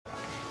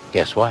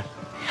Guess what?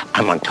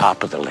 I'm on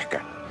top of the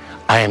liquor.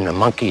 I am the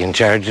monkey in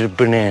charge of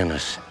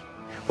bananas.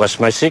 What's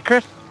my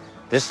secret?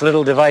 This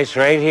little device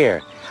right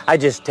here. I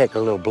just take a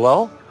little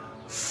blow,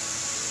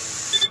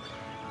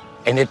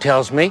 and it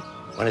tells me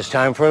when it's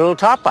time for a little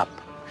top-up.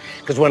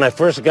 Because when I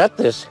first got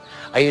this,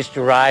 I used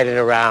to ride it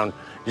around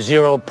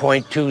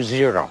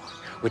 0.20,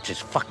 which is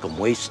fucking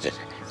wasted,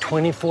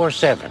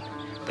 24/7.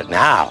 But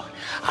now,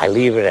 I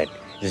leave it at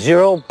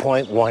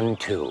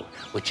 0.12,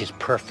 which is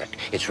perfect.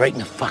 It's right in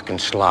the fucking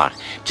slot,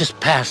 just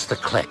past the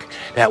click.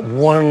 That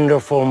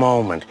wonderful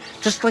moment,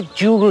 just like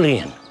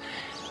Julian.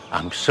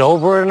 I'm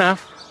sober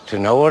enough to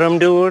know what I'm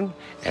doing,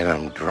 and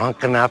I'm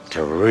drunk enough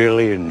to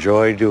really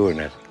enjoy doing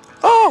it.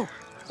 Oh,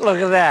 look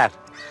at that,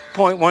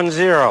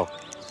 0.10.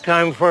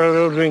 Time for a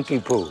little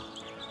drinky poo.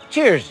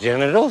 Cheers,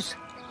 genitals.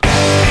 The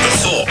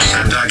thoughts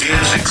and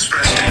ideas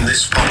expressed in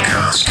this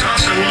podcast are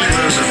solely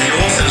those of the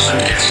authors and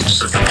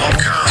guests of the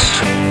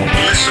podcast.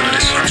 Listener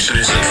discretion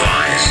is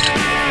advised.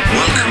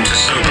 Welcome to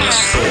Soberless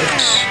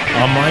Thoughts.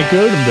 I'm Mike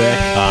Odenbeck.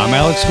 I'm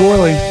Alex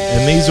Gorley.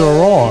 And these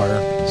are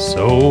our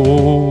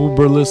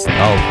Soberless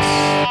Thoughts.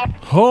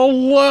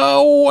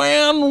 Hello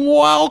and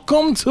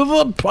welcome to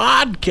the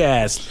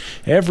podcast,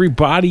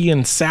 everybody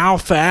in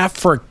South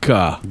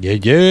Africa.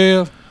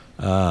 Yeah.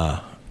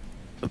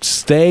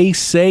 Stay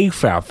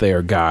safe out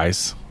there,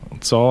 guys.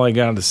 That's all I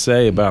got to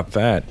say about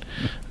that.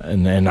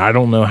 And I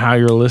don't know how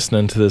you're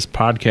listening to this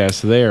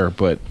podcast there,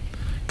 but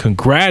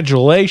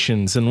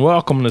congratulations and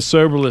welcome to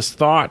Soberless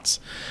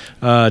Thoughts.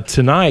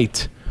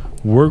 Tonight,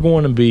 we're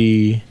going to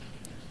be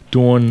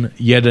doing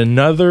yet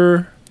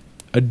another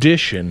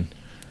edition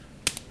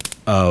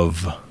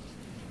of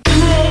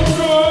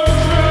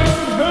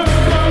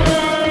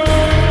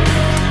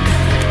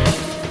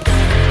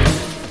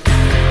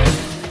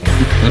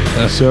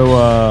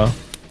So,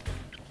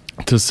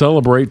 to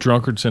celebrate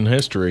Drunkards in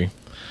History,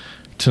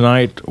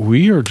 tonight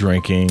we are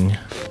drinking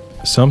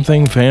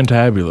something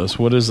fantabulous.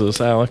 What is this,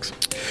 Alex?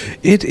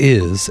 It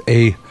is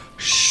a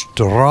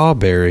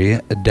strawberry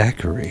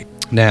daiquiri.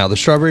 Now, the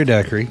strawberry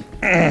daiquiri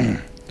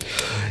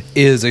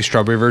is a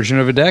strawberry version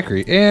of a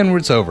daiquiri, and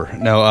it's over.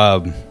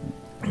 Now,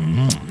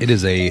 it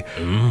is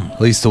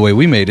at least the way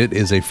we made it,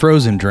 is a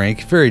frozen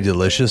drink. Very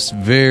delicious,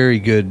 very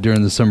good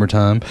during the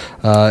summertime.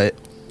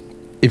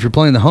 If you're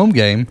playing the home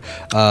game,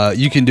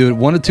 you can do it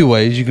one of two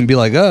ways. You can be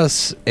like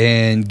us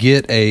and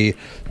get a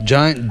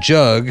giant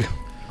jug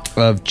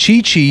of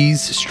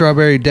Chi-Chi's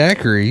strawberry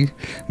daiquiri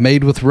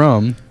made with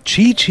rum.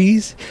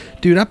 Chi-Chi's?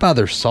 Dude, I buy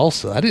their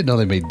salsa. I didn't know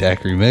they made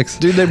daiquiri mix.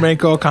 Dude, they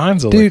make all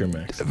kinds of liquor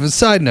mix.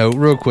 Side note,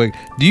 real quick.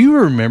 Do you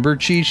remember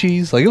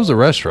Chi-Chi's? Like, it was a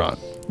restaurant.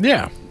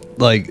 Yeah.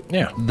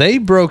 They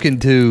broke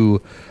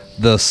into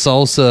the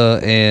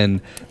salsa and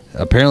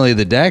apparently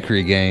the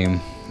daiquiri game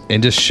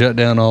and just shut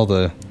down all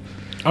the...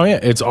 Oh yeah,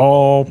 it's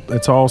all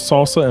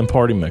salsa and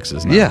party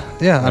mixes now.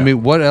 Yeah. I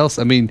mean, what else?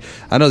 I mean,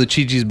 I know the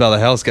Chi-Chi's by the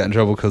house got in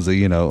trouble because of,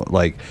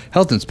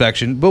 health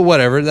inspection, but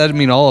whatever. That didn't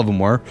mean all of them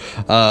were.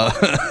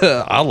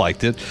 I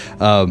liked it.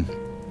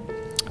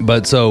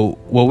 But so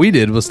what we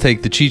did was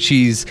take the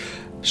Chi-Chi's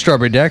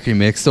strawberry daiquiri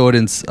mix, throw it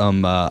in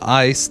some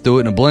ice, throw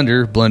it in a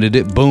blender, blended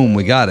it, boom,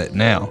 we got it.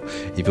 Now,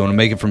 if you want to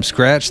make it from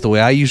scratch, the way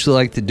I usually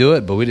like to do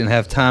it, but we didn't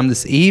have time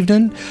this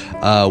evening,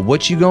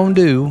 what you gonna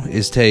do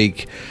is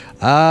take...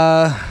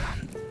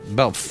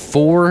 about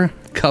 4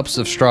 cups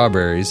of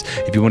strawberries.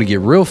 If you want to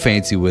get real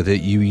fancy with it,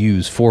 you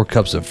use 4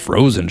 cups of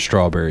frozen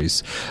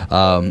strawberries.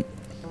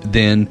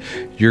 Then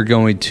you're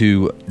going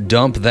to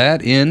dump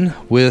that in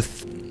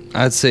with,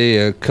 I'd say,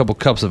 a couple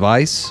cups of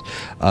ice.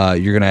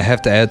 You're going to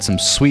have to add some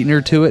sweetener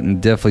to it and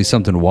definitely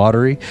something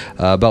watery.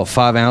 About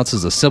 5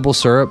 ounces of simple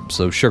syrup,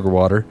 so sugar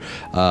water.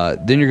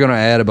 Then you're going to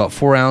add about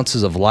 4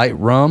 ounces of light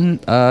rum.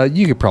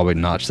 You could probably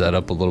notch that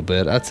up a little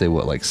bit. I'd say,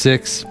 like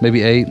 6,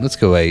 maybe 8? Let's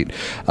go 8.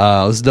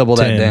 Let's double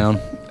 10. That down.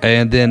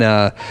 And then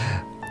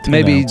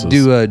maybe ounces.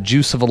 Do a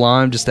juice of a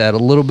lime, just add a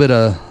little bit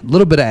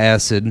of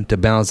acid to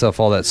balance off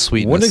all that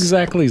sweetness. What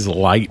exactly is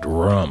light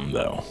rum,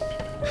 though?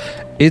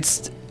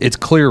 It's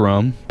clear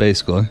rum,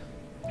 basically.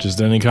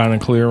 Just any kind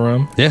of clear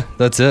rum? Yeah,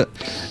 that's it.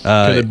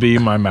 Could it be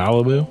my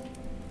Malibu?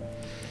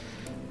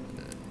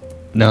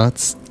 No,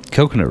 it's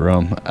coconut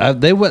rum.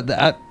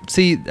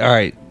 See, all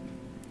right.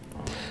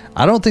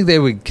 I don't think they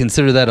would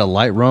consider that a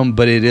light rum,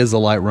 but it is a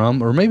light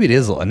rum. Or maybe it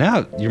is.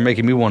 Now you're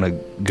making me want to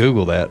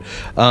Google that.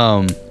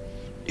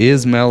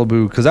 Is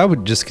Malibu, because I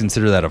would just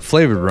consider that a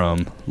flavored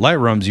rum. Light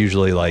rum's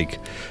usually like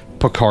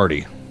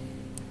Bacardi.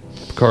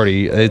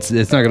 It's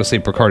not going to say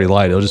Bacardi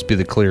Light. It'll just be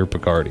the clear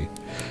Bacardi.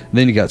 And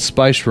then you got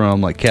spiced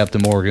rum like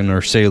Captain Morgan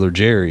or Sailor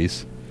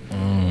Jerry's.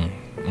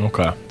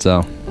 Okay.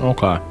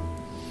 Okay.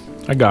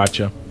 I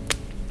gotcha.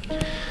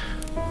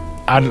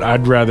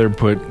 I'd rather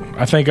put...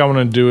 I think I want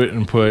to do it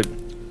and put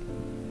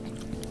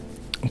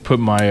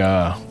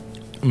my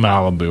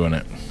Malibu in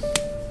it.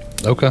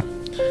 Okay.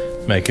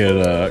 Make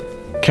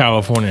it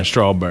California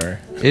strawberry.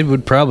 It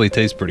would probably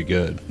taste pretty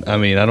good. I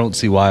mean, I don't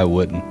see why it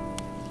wouldn't.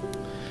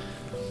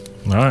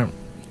 All right.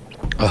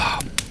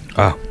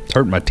 It's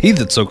hurting my teeth.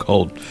 It's so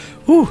cold.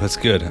 Whew, that's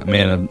good.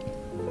 Man,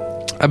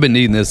 I've been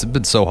needing this. It's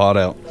been so hot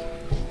out.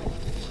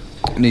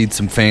 need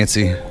some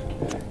fancy,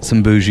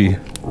 some bougie,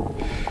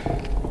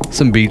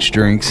 some beach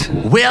drinks.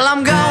 Well,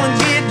 I'm gonna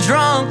get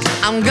drunk,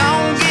 I'm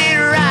gonna get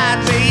right,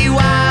 be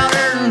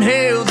wilder than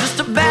hell, just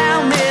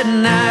about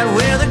midnight,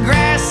 where the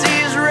grass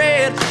is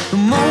red, the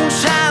moon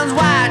shines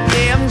white.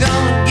 Yeah, I'm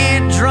gonna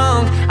get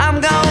drunk, I'm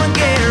gonna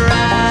get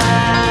right.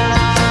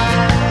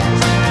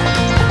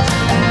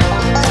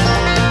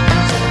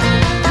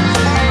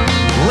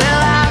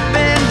 Well, I've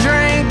been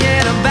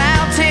drinking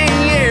about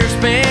 10 years,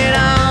 spent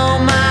all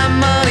my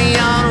money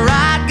on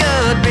right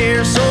good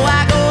beer, so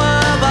I go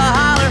up a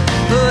holler,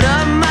 put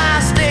up my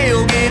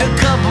steel, get a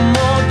couple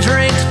more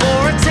drinks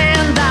for a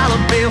 $10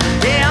 bill.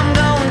 Yeah, I'm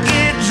gonna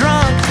get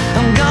drunk,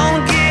 I'm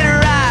gonna get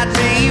right,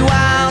 be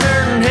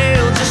wilder than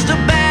hell, just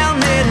about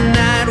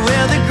midnight,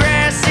 where the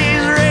grass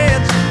is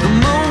red, the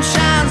moon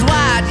shines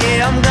white.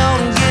 Yeah, I'm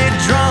gonna get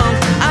drunk,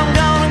 I'm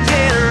gonna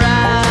get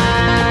right.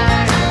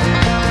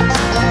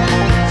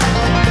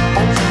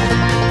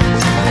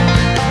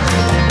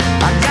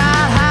 I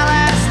got high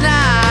last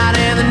night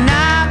and the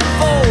night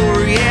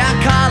before. Yeah, I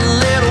caught a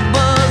little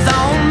buzz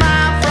on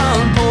my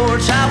front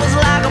porch. I was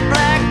like a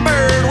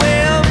blackbird way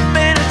up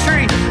in a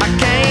tree. I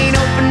can't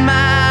open my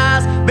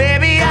eyes,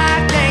 baby,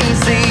 I can't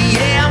see.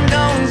 Yeah, I'm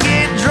gonna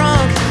get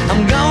drunk,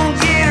 I'm gonna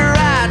get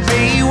right,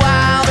 be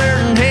wilder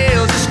than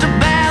hell, just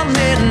about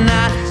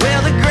midnight,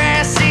 where the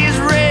grass is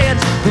red,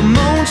 the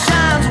moon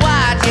shines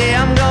white.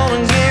 Yeah, I'm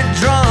gonna get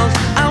drunk,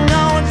 I'm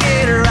gonna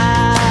get right.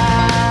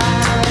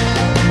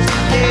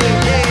 Yeah,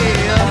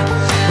 yeah.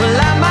 Well,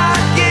 I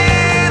might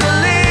get a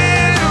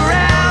little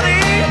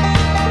rowdy,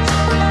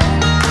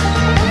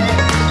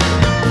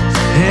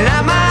 and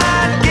I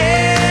might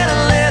get a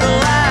little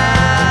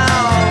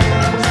loud,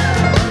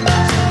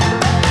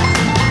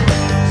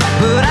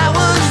 but I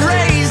was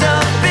raised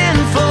up in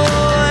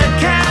Floyd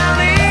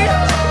County.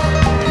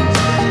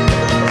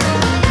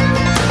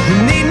 We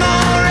need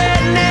more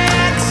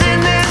rednecks in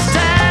this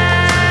town.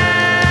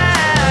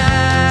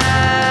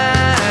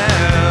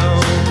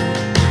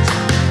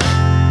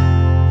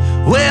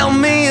 Well,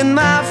 me and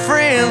my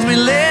friends, we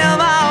live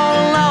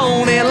all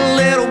alone in a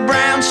little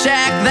brown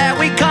shack that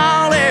we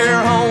call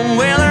our home.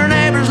 Well, our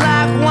neighbors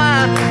like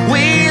wine,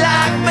 we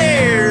like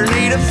beer,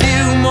 need a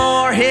few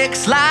more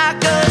hicks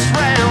like us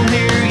round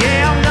here.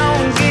 Yeah, I'm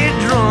gonna get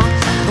drunk,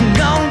 I'm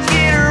gonna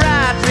get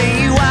right,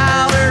 be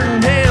wilder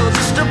than hell,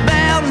 just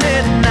about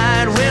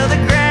midnight, where the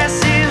grass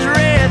is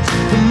red,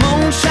 the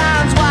moon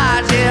shines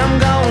white. Yeah, I'm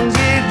gonna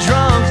get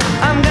drunk,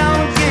 I'm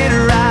gonna get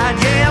right.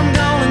 Yeah, I'm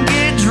gonna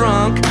get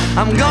drunk,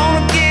 I'm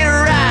gonna get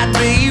right,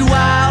 be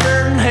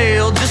wilder than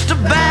hell, just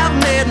about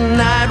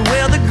midnight,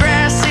 where the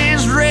grass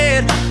is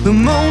red, the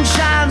moon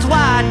shines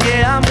white.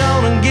 Yeah, I'm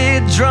gonna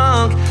get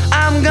drunk,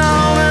 I'm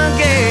gonna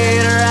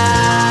get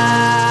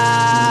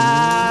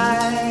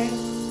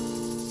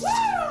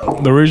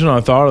right. The reason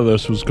I thought of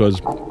this was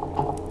because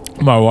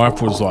my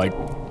wife was like,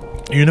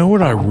 you know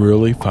what I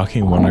really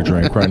fucking want to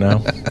drink right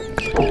now?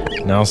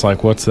 And I was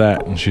like, what's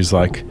that? And she's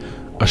like,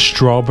 a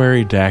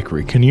strawberry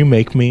daiquiri. Can you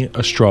make me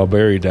a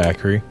strawberry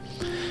daiquiri?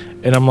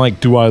 And I'm like,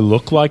 do I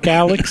look like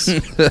Alex?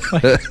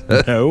 Like,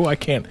 no, I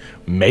can't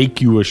make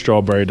you a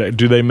strawberry daiquiri.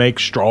 Do they make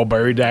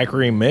strawberry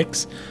daiquiri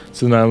mix?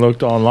 So then I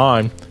looked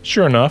online.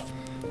 Sure enough.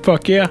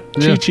 Fuck yeah.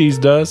 Yeah. Chi-Chi's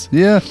does.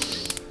 Yeah.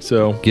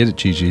 So Get it,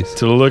 Chi-Chi's.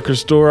 to the liquor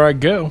store I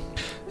go.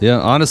 Yeah,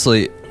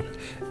 honestly,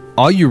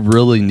 all you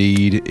really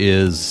need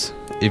is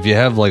if you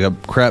have like a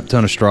crap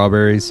ton of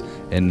strawberries,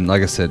 and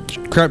like I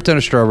said, crap ton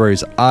of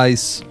strawberries,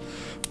 ice,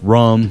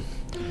 rum.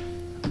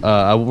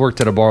 I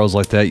worked at a bar that was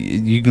like that.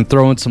 You can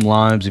throw in some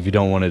limes if you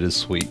don't want it as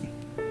sweet.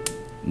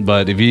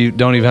 But if you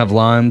don't even have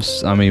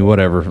limes, I mean,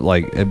 whatever.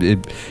 Like, you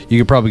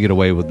could probably get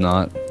away with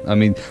not. I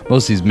mean,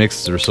 most of these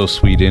mixes are so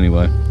sweet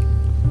anyway.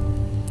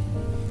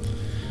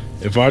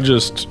 If I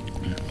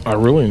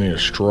really need a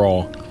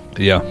straw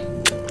Yeah.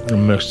 to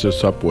mix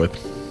this up with.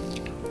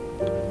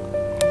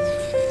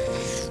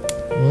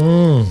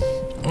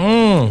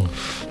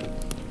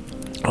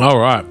 All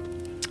right.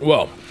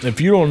 Well, if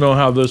you don't know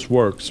how this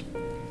works,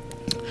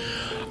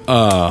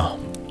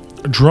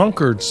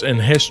 Drunkards in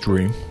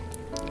History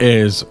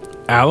is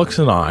Alex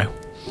and I,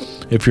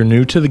 if you're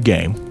new to the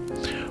game,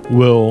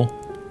 will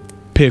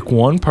pick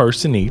one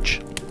person each,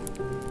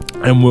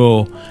 and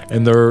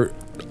they're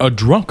a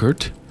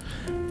drunkard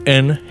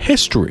in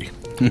history.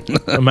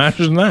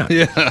 Imagine that.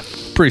 Yeah.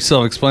 Pretty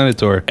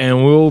self-explanatory.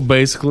 And we'll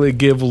basically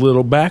give a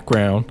little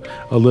background,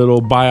 a little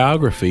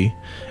biography,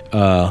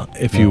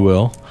 if you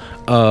will,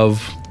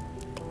 of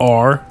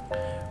our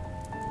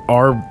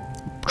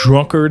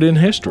drunkard in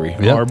history.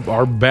 Yep.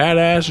 Our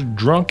badass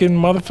drunken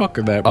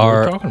motherfucker that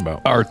we're talking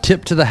about. Our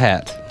tip to the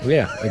hat.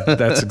 Yeah,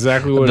 that's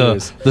exactly what it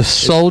is. The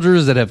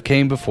soldiers that have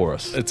came before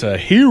us. It's a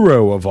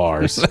hero of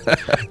ours,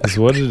 is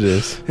what it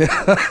is.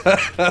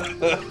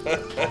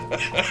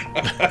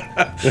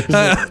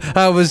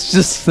 I was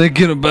just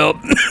thinking about,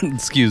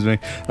 excuse me,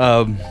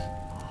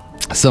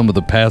 some of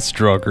the past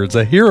drunkards.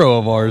 A hero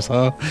of ours,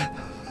 huh?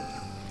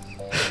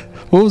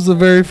 What was the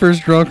very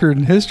first drunkard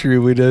in history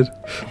we did?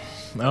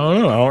 I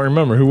don't know. I don't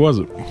remember. Who was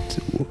it?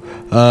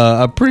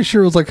 I'm pretty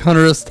sure it was like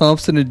Hunter S.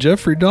 Thompson and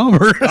Jeffrey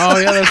Dahmer. Oh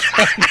yeah, that's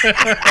right.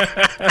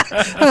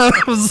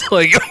 I was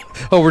like,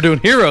 oh, we're doing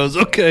heroes.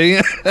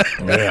 Okay.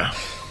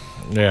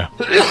 Yeah.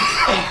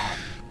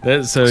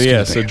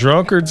 So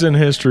Drunkards in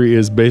History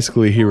is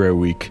basically Hero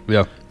Week.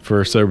 Yeah.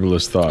 For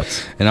Soberless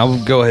Thoughts. And I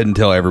will go ahead and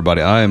tell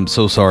everybody, I am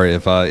so sorry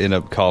if I end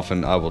up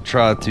coughing. I will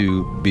try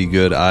to be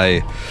good.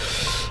 I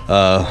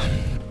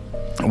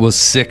was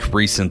sick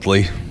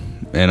recently,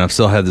 and I've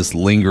still had this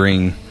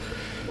lingering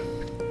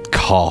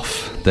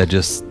cough that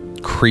just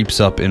creeps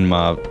up in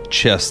my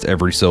chest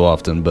every so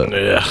often. But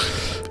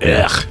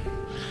Ugh.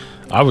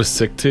 I was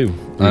sick too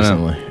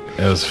recently.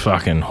 It was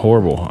fucking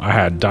horrible. I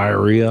had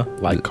diarrhea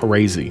like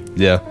crazy.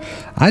 yeah,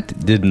 I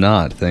did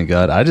not, thank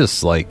God. I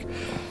just like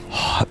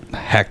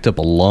hacked up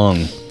a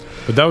lung.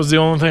 But that was the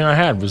only thing I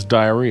had was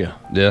diarrhea.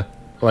 Yeah.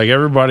 Like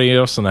everybody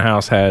else in the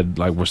house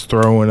was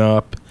throwing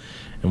up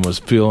and was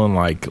feeling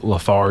like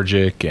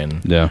lethargic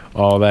and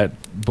all that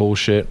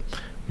bullshit.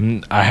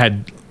 I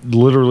had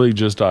literally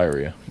just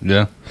diarrhea.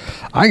 Yeah.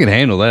 I can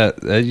handle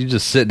that. You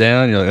just sit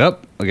down, you're like, oh,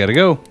 I gotta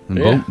go. And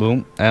boom,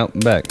 boom, out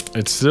and back.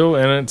 I still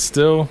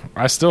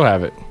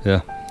have it.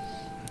 Yeah.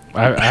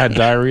 I had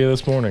diarrhea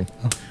this morning.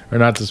 Or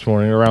not this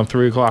morning, around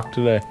 3 o'clock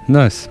today.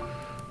 Nice.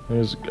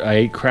 I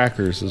ate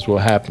crackers is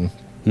what happened.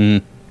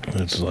 Mm.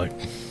 It's like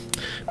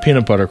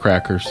peanut butter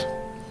crackers.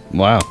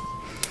 Wow.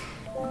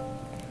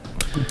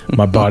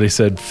 My body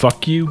said,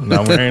 fuck you. And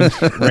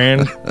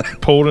I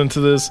pulled into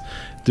this.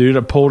 Dude,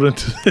 I pulled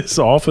into this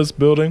office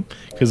building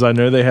because I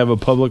know they have a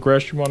public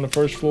restroom on the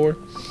first floor.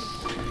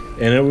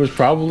 And it was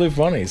probably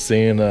funny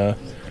seeing a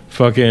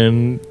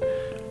fucking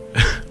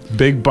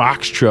big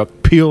box truck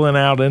peeling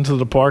out into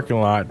the parking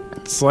lot,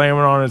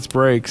 slamming on its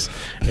brakes,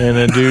 and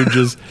a dude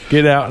just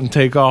get out and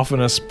take off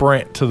in a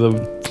sprint to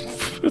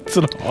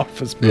the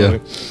office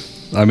building.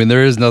 Yeah. I mean,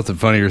 there is nothing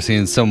funnier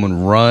seeing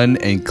someone run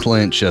and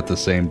clench at the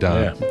same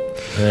time. Yeah.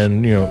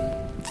 And,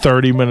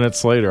 30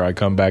 minutes later, I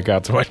come back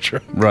out to my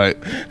truck. Right.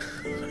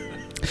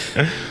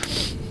 I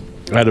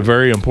had a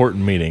very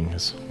important meeting,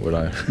 is what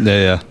I...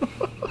 Yeah.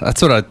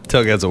 That's what I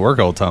tell guys at work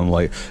all the time.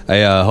 Like,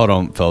 hey, hold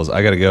on, fellas.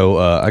 I gotta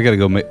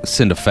go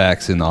send a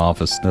fax in the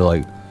office. They're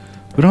like,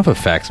 we don't have a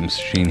fax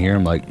machine here.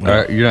 I'm like, all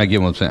right, you're not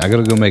getting what I'm saying. I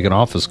gotta go make an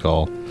office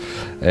call.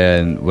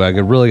 And I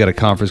really got a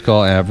conference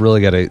call, and I've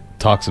really got to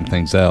talk some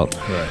things out.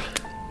 Right.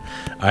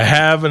 I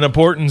have an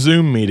important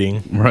Zoom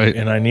meeting. Right.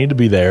 And I need to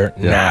be there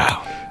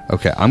now.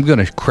 Okay, I'm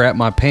going to crap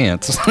my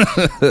pants.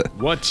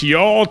 What's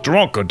your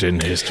drunkard in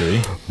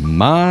history?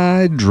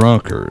 My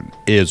drunkard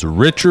is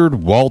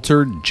Richard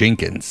Walter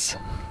Jenkins.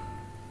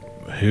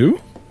 Who?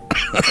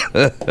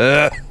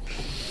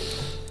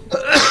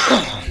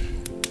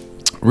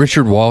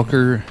 Richard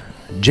Walker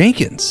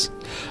Jenkins.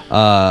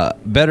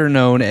 Better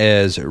known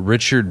as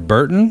Richard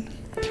Burton.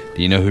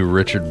 Do you know who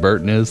Richard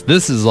Burton is?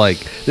 This is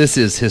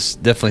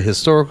definitely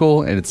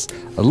historical, and it's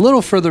a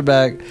little further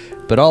back,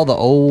 but all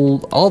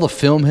the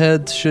film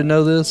heads should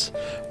know this.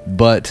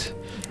 But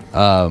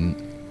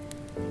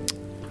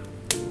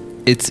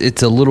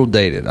it's a little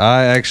dated.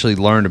 I actually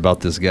learned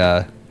about this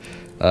guy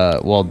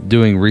while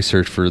doing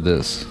research for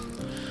this.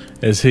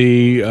 Is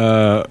he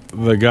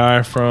the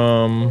guy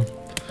from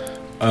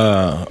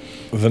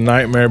The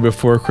Nightmare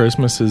Before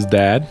Christmas? His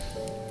dad?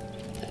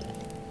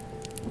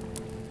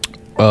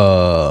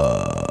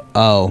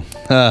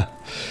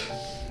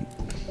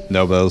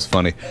 No, but that was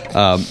funny.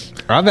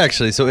 I've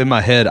actually, so in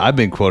my head, I've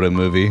been quoting a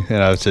movie,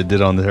 and I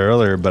did on this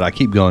earlier, but I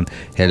keep going,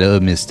 hello,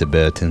 Mr.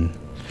 Burton,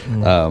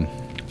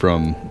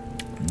 from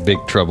Big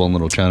Trouble in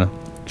Little China.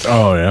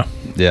 Oh, yeah.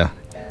 Yeah.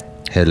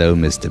 Hello,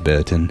 Mr.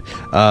 Burton.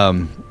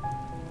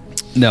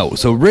 No,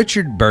 so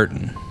Richard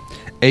Burton,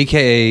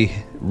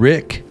 a.k.a.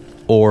 Rick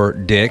or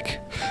Dick,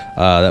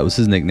 that was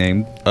his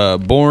nickname,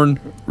 born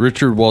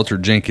Richard Walter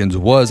Jenkins,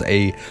 was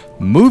a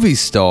movie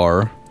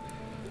star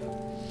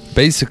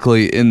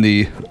basically in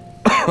the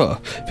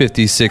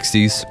 50s,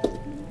 60s,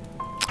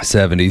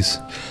 70s.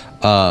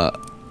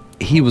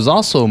 He was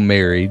also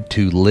married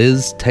to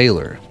Liz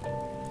Taylor.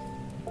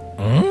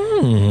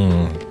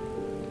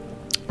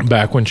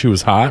 Back when she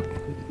was hot?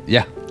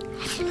 Yeah.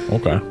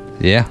 Okay.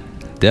 Yeah,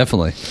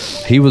 definitely.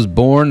 He was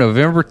born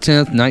November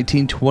 10th,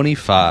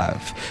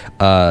 1925.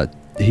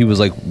 He was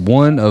like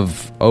one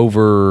of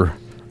over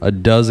a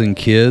dozen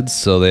kids,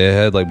 so they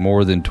had like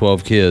more than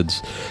 12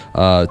 kids,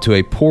 to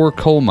a poor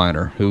coal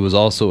miner who was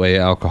also a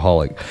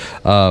alcoholic.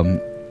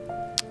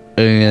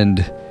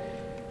 And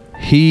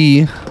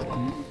he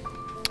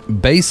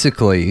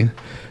basically,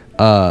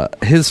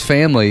 his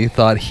family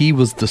thought he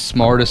was the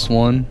smartest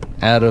one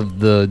out of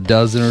the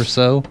dozen or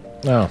so.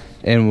 Oh.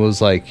 And was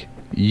like,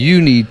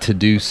 you need to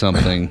do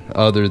something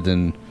other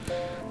than,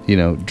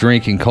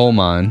 drink and coal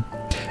mine.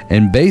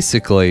 And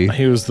basically,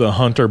 he was the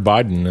Hunter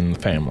Biden in the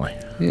family.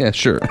 Yeah,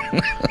 sure.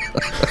 I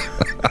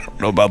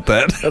don't know about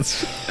that.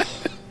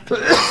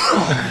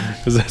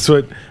 Because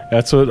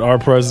that's what our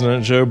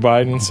president Joe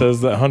Biden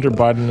says, that Hunter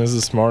Biden is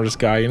the smartest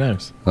guy he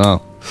knows.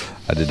 Oh,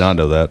 I did not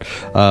know that.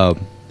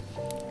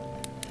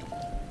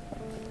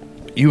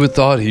 You would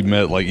thought he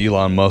met like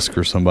Elon Musk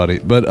or somebody,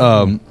 but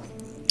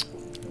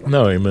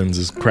No, Eamon's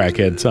his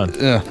crackhead son.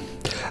 Yeah.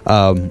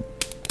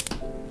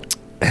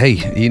 Hey,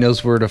 he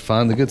knows where to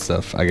find the good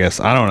stuff, I guess.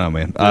 I don't know,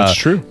 man. That's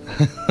true.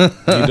 He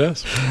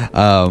does.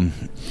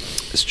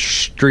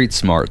 Street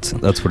smarts.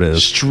 That's what it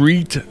is.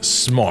 Street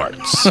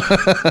smarts.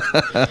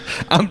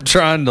 I'm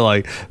trying to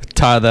like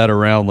tie that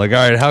around. Like,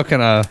 all right, how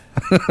can I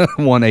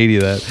 180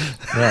 that?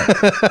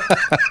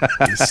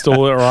 Right. He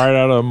stole it right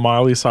out of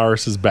Miley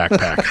Cyrus's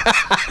backpack.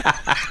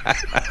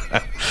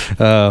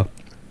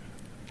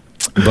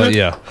 But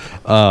yeah.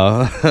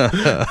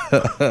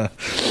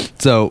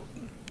 So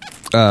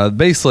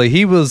basically,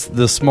 he was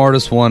the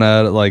smartest one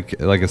out of, like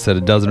I said,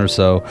 a dozen or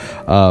so.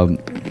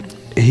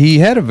 He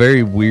had a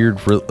very weird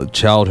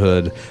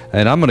childhood,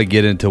 and I'm going to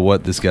get into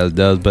what this guy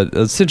does, but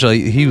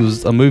essentially he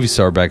was a movie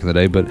star back in the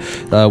day, but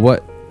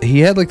what he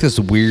had like this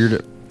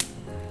weird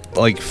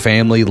like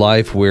family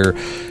life where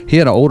he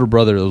had an older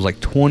brother that was like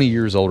 20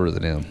 years older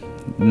than him,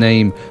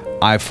 named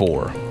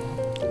I4.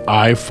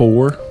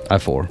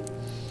 I4?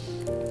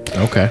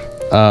 Okay.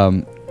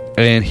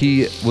 And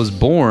he was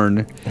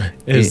born...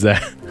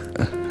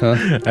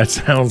 That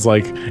sounds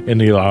like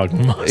an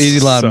Elon Musk.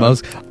 Elon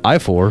Musk.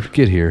 I4,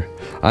 get here.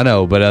 I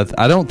know, but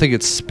I don't think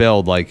it's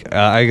spelled like.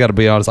 I got to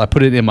be honest. I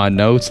put it in my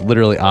notes,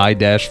 literally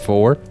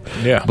I-4.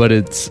 Yeah, but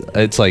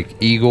it's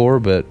like Igor,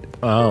 but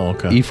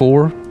okay.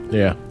 E4.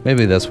 Yeah,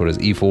 maybe that's what it is.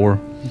 E4.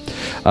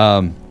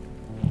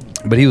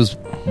 But he was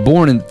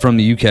born from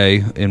the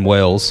UK in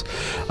Wales,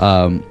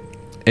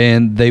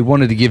 and they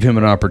wanted to give him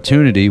an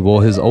opportunity.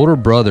 Well, his older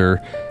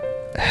brother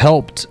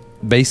helped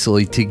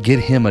basically to get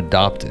him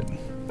adopted.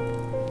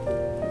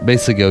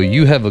 Basically go,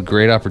 you have a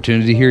great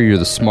opportunity here. You're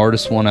the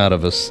smartest one out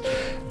of us.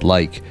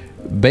 Like,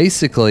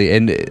 basically,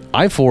 and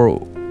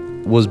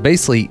I4 was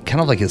basically kind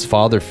of like his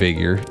father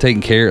figure,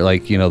 taking care,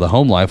 like, you know, the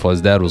home life while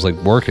his dad was, like,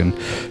 working.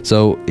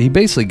 So he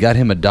basically got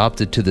him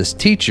adopted to this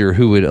teacher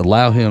who would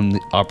allow him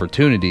the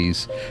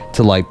opportunities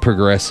to, like,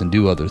 progress and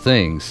do other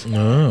things,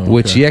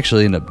 which he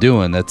actually ended up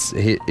doing. That's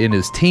in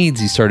his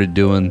teens, he started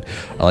doing,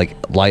 like,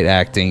 light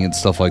acting and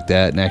stuff like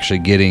that, and actually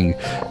getting...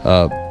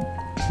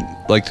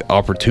 like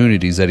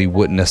opportunities that he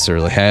wouldn't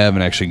necessarily have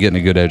and actually getting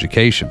a good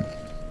education.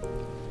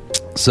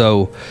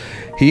 So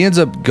he ends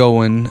up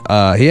going,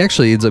 he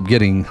actually ends up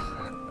getting,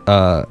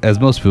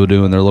 as most people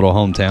do in their little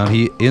hometown,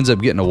 he ends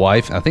up getting a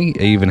wife, I think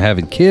even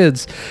having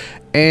kids,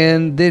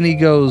 and then he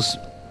goes,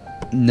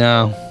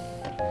 no,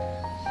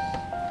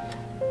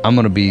 I'm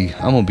gonna be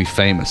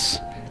famous,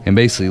 and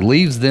basically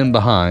leaves them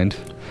behind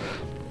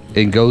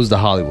and goes to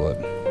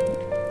Hollywood.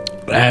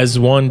 As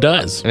one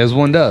does,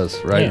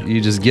 right? Yeah.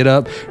 You just get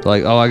up,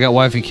 like, oh, I got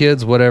wife and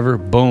kids, whatever.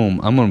 Boom,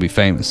 I'm going to be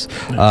famous.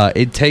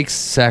 It takes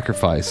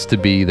sacrifice to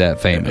be that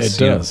famous. It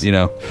does. You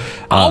know,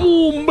 I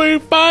will be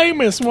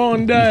famous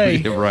one day.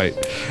 Right.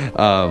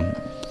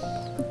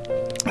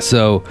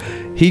 So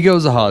he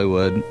goes to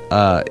Hollywood.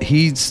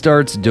 He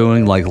starts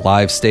doing like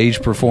live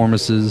stage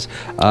performances.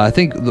 I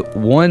think the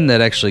one that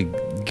actually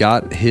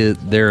got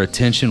their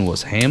attention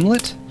was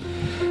Hamlet.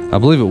 I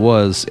believe it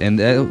was, and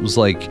it was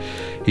like.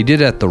 He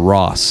did at the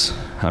Ross.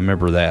 I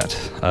remember that.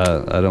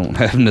 I don't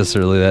have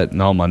necessarily that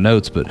in all my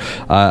notes, but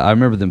I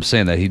remember them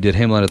saying that. He did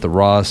Hamlet at the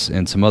Ross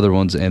and some other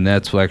ones, and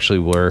that's actually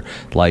where,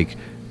 like,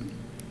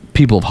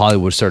 people of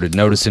Hollywood started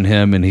noticing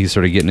him, and he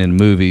started getting in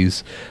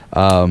movies.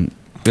 And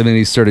then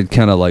he started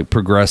kind of, like,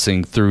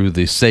 progressing through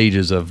the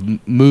stages of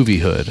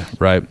moviehood,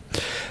 right?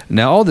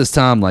 Now, all this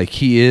time, like,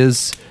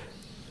 he's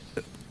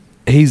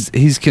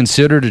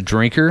considered a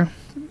drinker,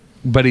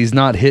 but he's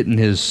not hitting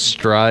his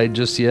stride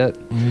just yet.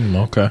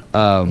 Okay.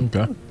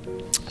 Okay.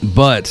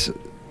 But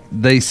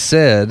they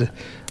said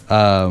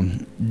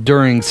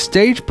during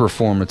stage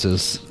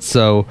performances,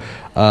 so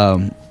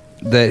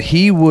that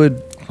he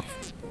would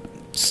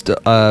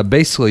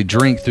basically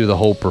drink through the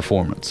whole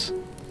performance.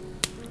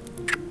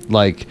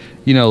 Like,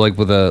 you know, like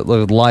with a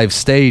live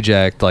stage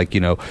act, like,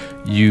 you know,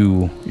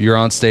 you're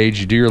on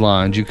stage, you do your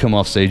lines, you come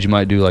off stage, you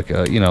might do like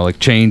a, you know, like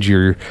change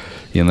your...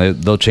 You know,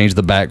 they'll change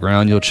the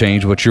background. You'll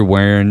change what you're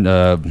wearing.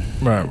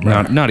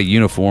 Right. Not a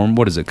uniform.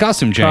 What is it?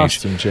 Costume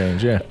change. Costume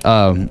change, yeah.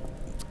 And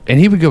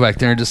he would go back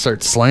there and just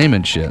start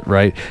slamming shit,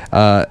 right?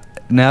 Now,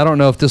 I don't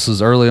know if this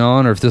was early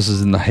on or if this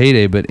was in the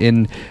heyday, but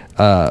in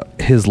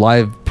his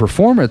live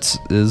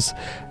performances,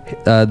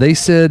 they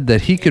said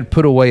that he could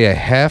put away a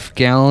half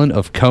gallon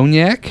of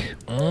cognac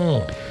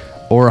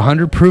or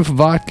 100 proof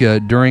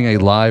vodka during a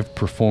live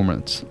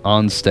performance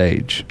on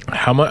stage.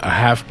 How much? A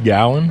half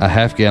gallon? A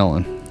half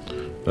gallon.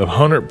 Of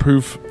 100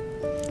 proof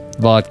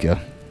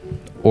vodka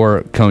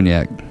or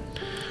cognac.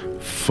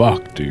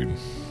 Fuck, dude.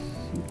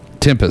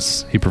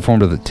 Tempest. He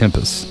performed at the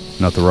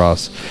Tempest, not the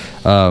Ross.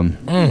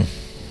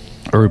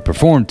 Or he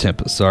performed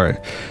Tempest, sorry.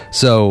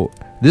 So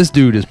this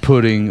dude is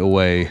putting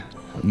away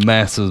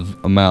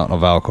massive amount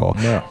of alcohol.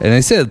 Yeah. And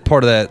they said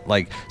part of that,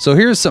 like, so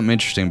here's something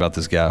interesting about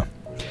this guy.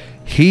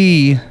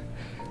 He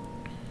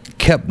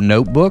kept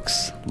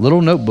notebooks,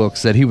 little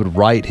notebooks that he would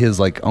write his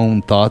like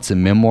own thoughts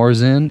and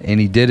memoirs in, and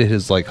he did it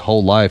his like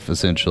whole life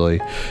essentially,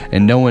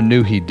 and no one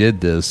knew he did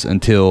this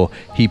until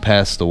he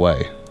passed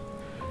away.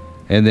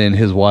 And then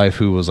his wife,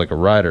 who was like a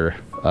writer,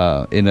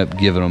 ended up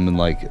giving him and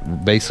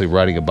like basically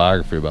writing a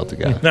biography about the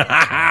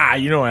guy.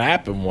 You know what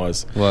happened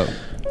was What?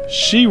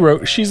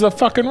 she's a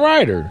fucking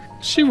writer.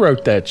 She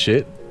wrote that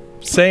shit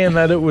saying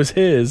that it was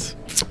his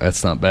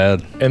That's not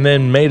bad. and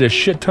then made a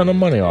shit ton of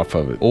money off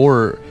of it.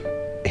 Or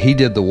he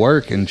did the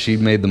work and she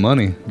made the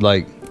money.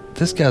 Like,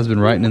 this guy's been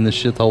writing in this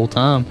shit the whole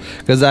time.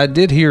 Because I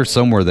did hear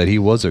somewhere that he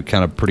was a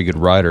kind of pretty good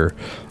writer.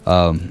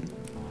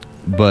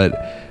 But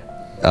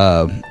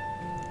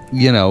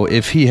you know,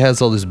 if he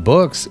has all these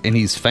books and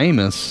he's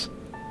famous,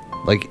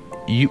 like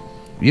you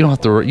don't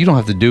have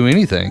to do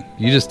anything.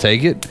 You just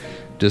take it,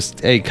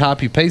 just hey,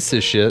 copy paste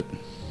this shit,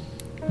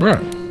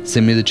 Right.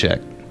 send me the check.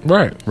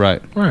 Right.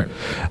 Right. Right.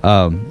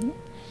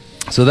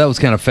 So that was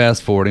kind of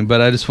fast forwarding,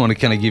 but I just want to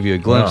kind of give you a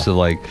glimpse of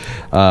like,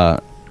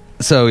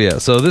 so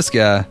this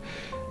guy,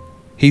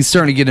 he's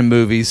starting to get in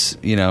movies,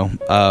 you know,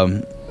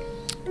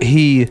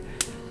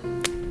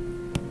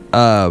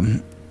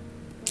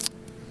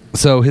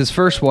 so his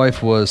first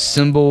wife was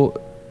Sybil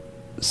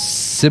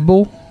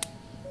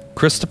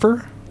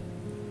Christopher.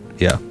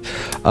 Yeah.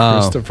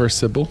 Christopher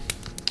Sybil.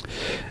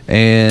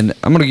 And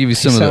I'm going to give you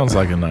some He of sounds the,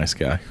 like a nice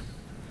guy.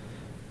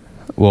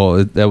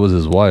 well, that was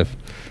his wife.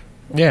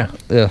 Yeah.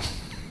 Yeah.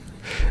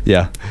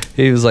 Yeah.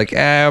 He was like,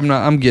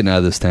 I'm getting out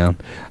of this town.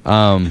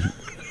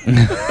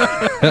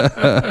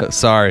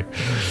 Sorry.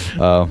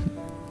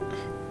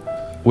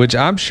 Which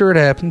I'm sure it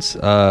happens.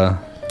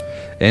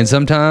 And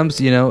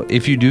sometimes, you know,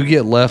 if you do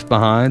get left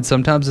behind,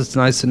 sometimes it's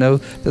nice to know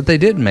that they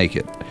didn't make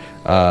it.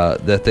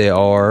 That they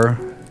are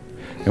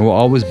and will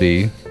always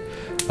be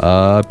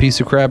a piece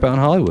of crap out in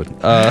Hollywood.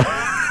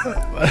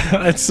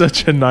 That's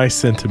such a nice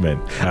sentiment.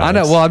 Alex. I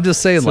know. Well, I'm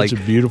just saying, Such like, a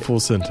beautiful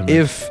sentiment.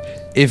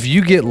 if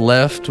you get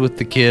left with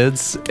the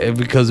kids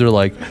because they're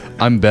like,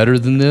 I'm better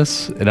than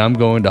this and I'm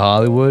going to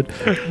Hollywood,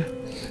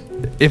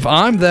 if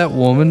I'm that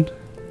woman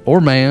or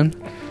man,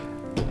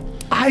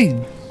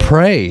 I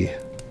pray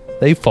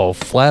they fall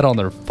flat on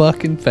their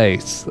fucking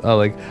face.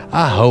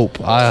 I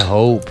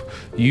hope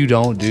you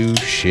don't do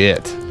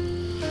shit,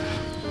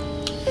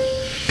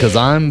 because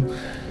I'm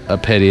a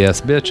petty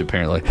ass bitch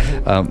apparently.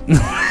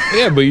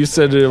 yeah, but you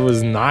said it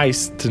was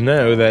nice to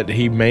know that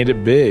he made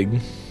it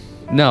big.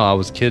 No, I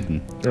was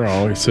kidding.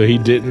 Oh, so he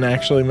didn't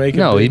actually make it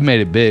No, big? he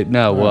made it big.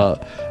 No,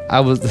 well, I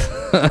was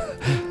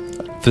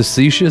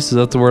facetious. Is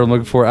that the word I'm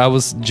looking for? I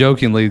was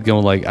jokingly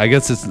going like, I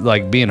guess it's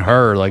like being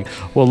her. Like,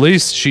 well, at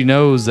least she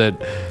knows that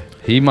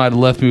he might have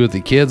left me with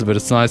the kids, but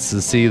it's nice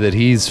to see that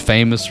he's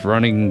famous,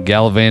 running,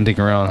 gallivanting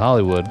around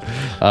Hollywood.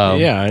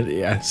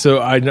 Yeah.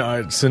 So I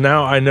know. So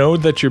now I know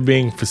that you're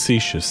being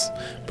facetious,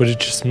 but it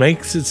just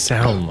makes it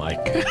sound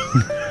like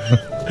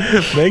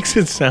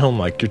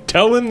you're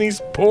telling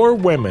these poor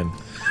women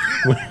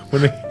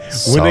when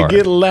they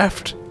get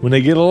left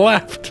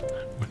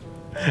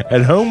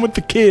at home with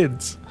the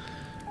kids,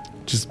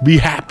 just be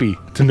happy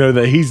to know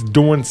that he's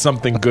doing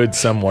something good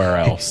somewhere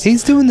else.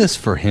 He's doing this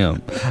for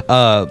him.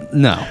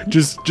 No.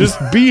 Just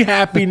be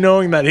happy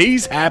knowing that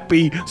he's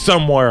happy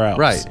somewhere else.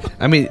 Right.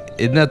 I mean,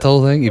 isn't that the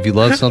whole thing? If you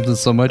love something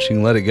so much, you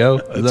can let it go.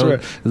 That's right.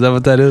 Is that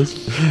what that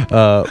is?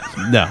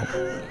 No.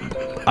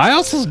 I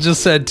also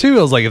just said, too,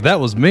 I was like, if that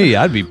was me,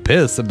 I'd be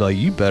pissed. I'd be like,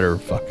 you better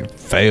fucking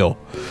fail.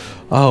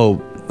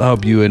 Oh, I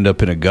hope you end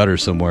up in a gutter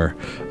somewhere.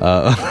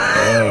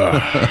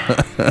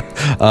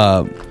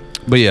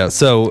 But yeah,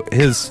 so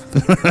his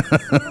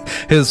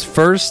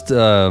first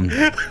Now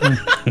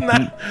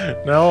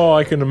all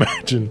I can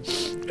imagine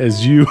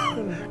is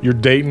you're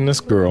dating this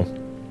girl,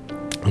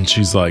 and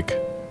she's like,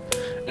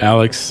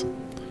 Alex,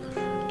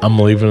 I'm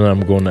leaving and I'm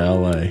going to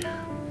LA.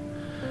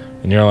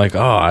 And you're like,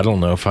 oh, I don't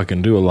know if I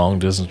can do a long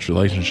distance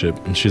relationship.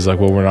 And she's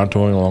like, well, we're not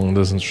doing a long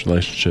distance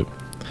relationship.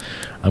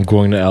 I'm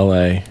going to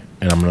LA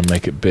and I'm going to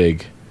make it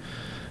big.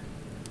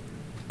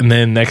 And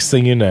then next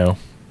thing you know,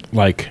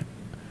 like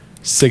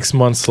 6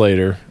 months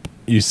later,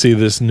 you see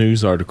this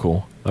news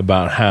article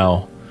about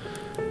how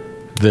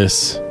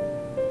this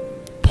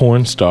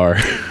porn star,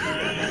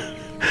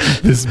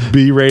 this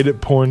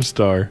B-rated porn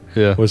star,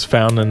 was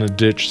found in a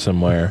ditch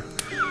somewhere.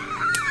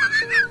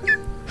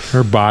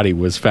 Her body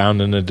was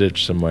found in a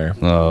ditch somewhere.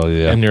 Oh,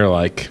 yeah. And you're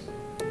like,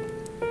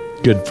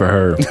 good for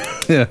her.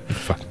 Yeah.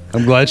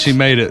 I'm glad she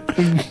made it.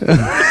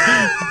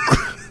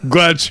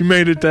 Glad she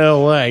made it to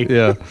LA.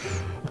 Yeah.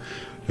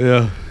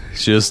 Yeah.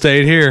 Should have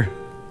stayed here.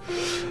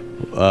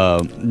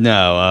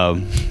 No,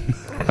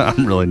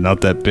 I'm really not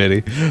that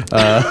pity.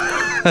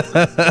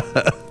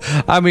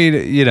 I mean,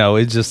 you know,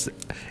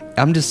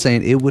 I'm just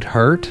saying it would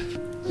hurt,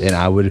 and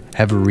I would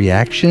have a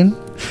reaction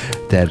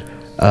that,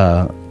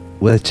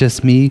 with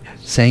just me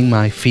saying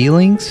my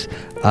feelings,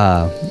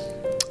 but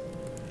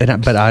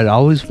I'd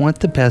always want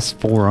the best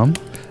for them.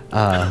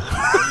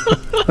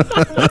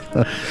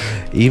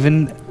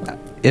 Even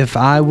if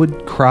I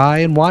would cry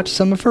and watch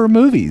some of her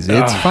movies,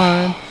 it's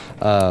fine.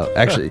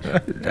 Actually,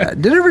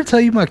 did I ever tell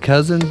you my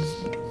cousin?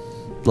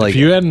 Like, if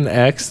you had an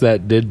ex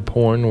that did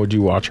porn, would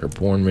you watch her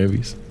porn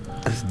movies?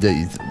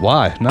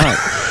 Why not?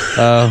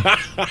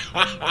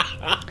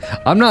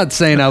 I'm not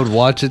saying I would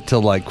watch it to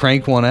like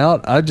crank one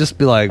out. I'd just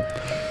be like,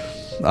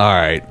 all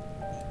right,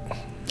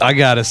 I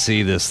gotta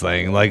see this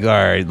thing. Like, all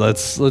right,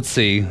 let's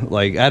see.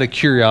 Like, out of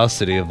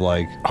curiosity of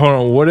like, Hold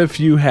on. What if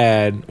you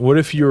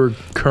were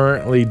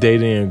currently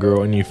dating a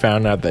girl and you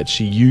found out that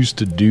she used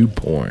to do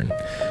porn?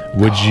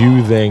 Would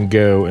you then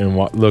go and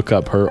look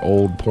up her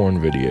old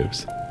porn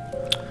videos?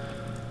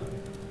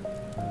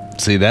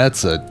 see,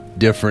 that's a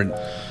different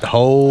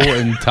whole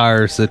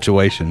entire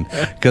situation.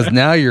 Because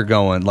now you're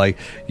going like,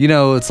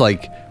 it's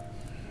like,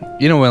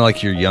 when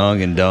like you're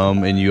young and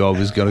dumb and you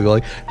always gonna go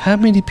like, how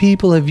many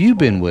people have you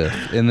been with?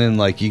 And then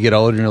like you get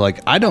older and you're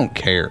like, I don't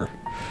care.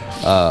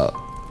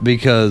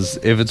 Because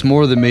if it's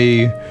more than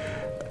me,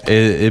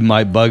 it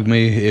might bug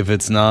me. If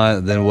it's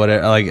not, then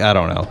whatever. Like, I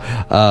don't know.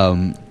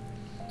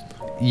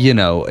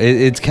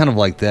 It's kind of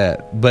like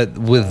that. But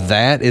with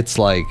that, it's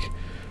like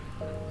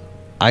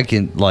I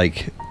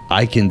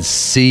can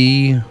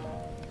see.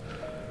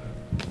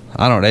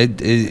 I don't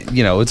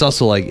know. It's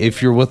also like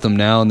if you're with them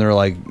now and they're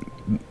like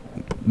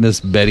Miss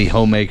Betty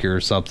Homemaker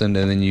or something,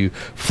 and then you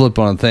flip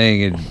on a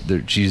thing and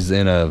she's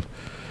in a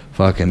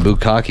fucking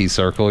bukkake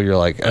circle. You're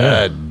like,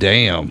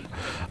 damn.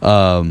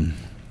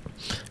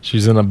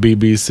 She's in a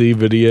BBC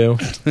video.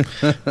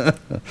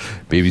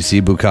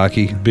 BBC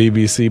bukkake.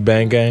 BBC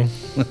Bang Gang.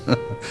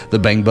 The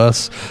Bang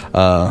Bus.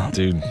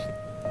 Dude.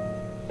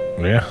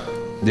 Yeah.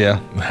 Yeah.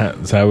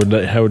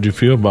 How would you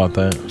feel about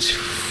that?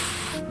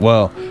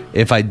 Well,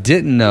 if I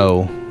didn't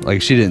know,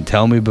 like she didn't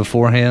tell me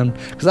beforehand,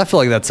 because I feel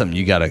like that's something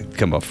you got to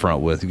come up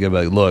front with. You got to be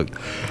like, look,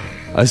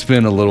 I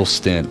spent a little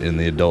stint in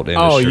the adult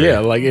industry. Oh yeah,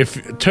 like if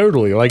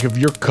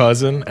your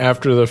cousin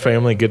after the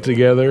family get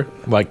together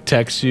like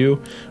texts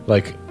you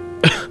like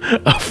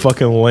a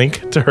fucking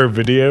link to her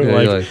video,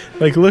 Yeah,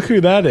 like look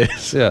who that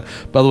is. Yeah.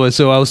 By the way,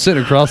 so I was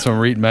sitting across from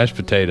her eating mashed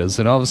potatoes,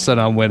 and all of a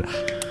sudden I went,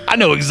 I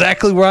know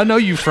exactly where I know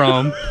you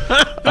from.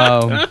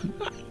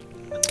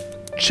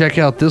 Check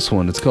out this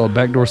one. It's called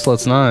Backdoor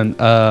Sluts 9.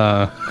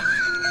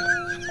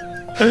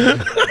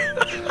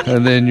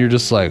 And then you're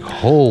just like,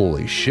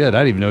 holy shit,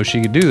 I didn't even know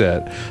she could do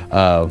that.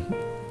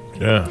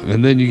 Yeah.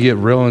 And then you get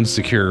real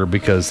insecure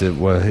because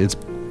it's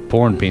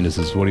porn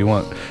penises. What do you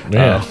want?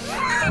 Yeah.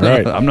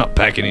 Right. I'm not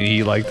packing any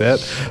heat like that.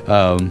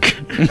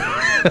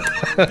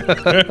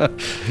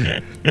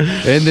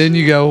 And then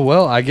you go,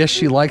 well, I guess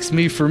she likes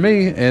me for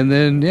me. And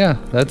then,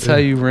 that's how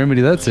you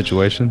remedy that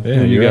situation. Yeah,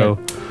 and you go,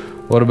 right.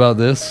 What about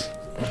this?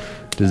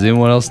 Does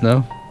anyone else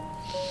know?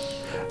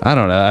 I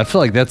don't know. I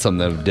feel like that's something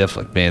that would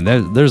definitely,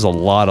 man, there's a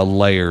lot of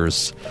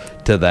layers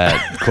to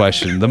that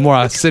question. The more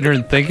I sit here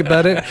and think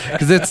about it,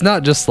 because it's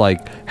not just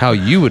like how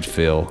you would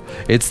feel.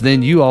 It's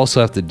then you also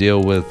have to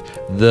deal with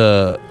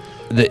the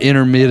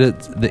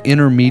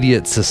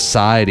intermediate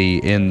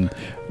society and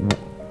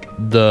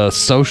the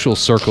social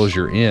circles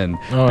you're in.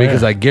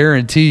 Because I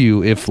guarantee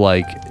you, if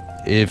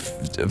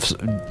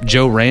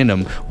Joe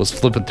Random was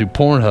flipping through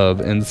Pornhub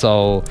and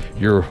saw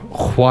your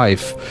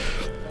wife,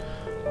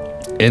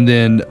 and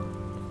then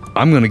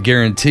I'm going to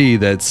guarantee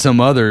that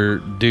some other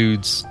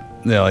dudes,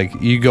 like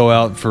you go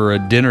out for a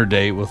dinner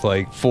date with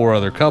like 4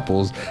 other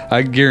couples,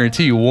 I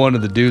guarantee you one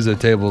of the dudes at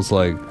the table is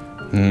like,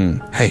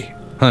 hey,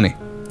 honey,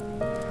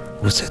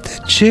 was it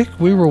that chick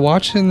we were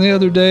watching the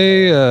other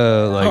day?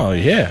 Oh,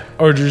 yeah.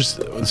 Or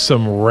just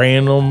some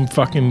random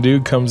fucking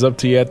dude comes up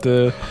to you at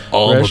the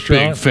I'm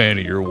restaurant. a big fan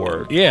of your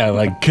work. Yeah,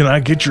 like, can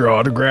I get your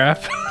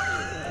autograph?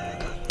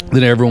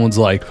 Then everyone's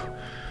like,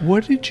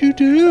 what did you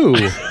do?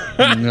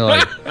 And you're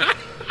like,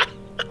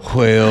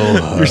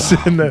 well, You're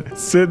sitting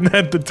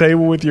at the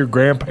table with your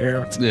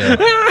grandparents. yeah.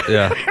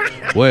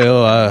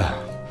 Well,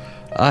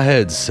 I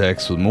had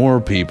sex with more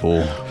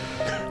people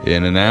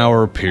in an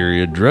hour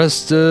period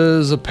dressed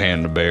as a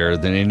panda bear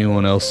than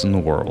anyone else in the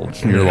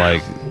world. You're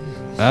like,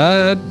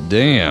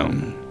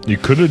 damn. You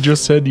could have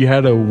just said you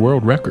had a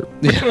world record.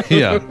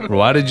 Yeah.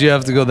 Why did you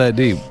have to go that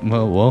deep?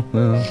 Well.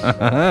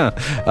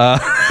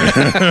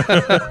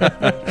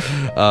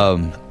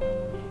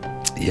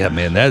 Yeah,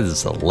 man, that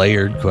is a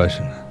layered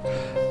question.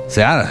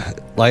 See,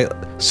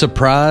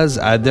 surprise.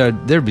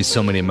 There'd be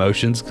so many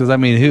emotions because I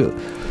mean,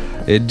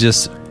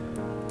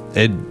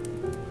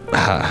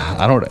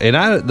 I don't. And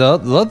the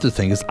other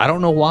thing is, I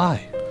don't know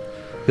why.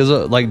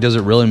 Because does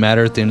it really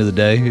matter at the end of the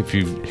day? If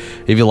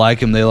you like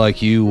them, they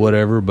like you,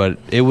 whatever. But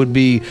it would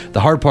be,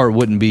 the hard part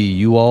wouldn't be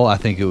you all. I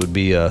think it would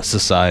be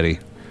society.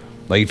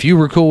 Like if you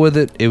were cool with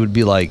it, it would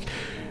be like,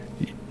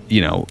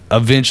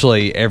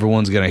 eventually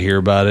everyone's gonna hear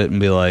about it and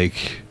be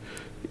like,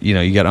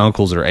 you got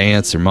uncles or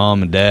aunts or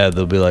mom and dad.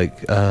 They'll be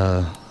like,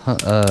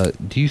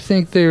 do you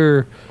think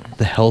they're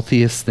the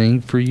healthiest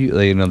thing for you?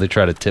 They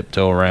try to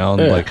tiptoe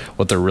around like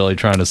what they're really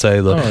trying to say.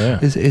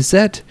 Is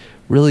that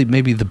really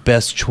maybe the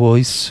best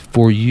choice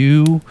for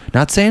you?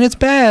 Not saying it's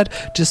bad,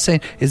 just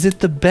saying, is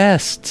it the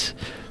best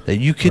that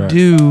you could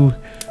do?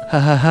 Ha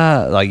ha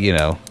ha.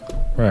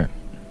 Right.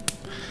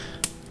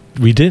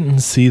 We didn't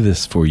see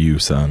this for you,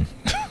 son.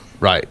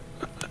 Right.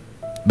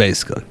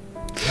 Basically.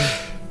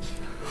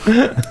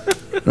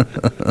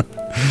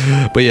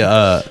 But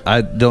yeah,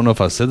 I don't know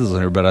if I said this on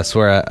here, but I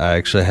swear I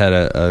actually had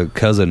a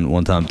cousin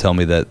one time tell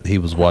me that he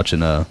was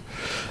watching a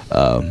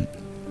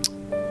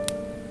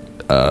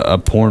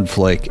porn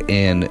flick,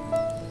 and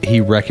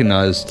he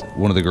recognized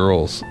one of the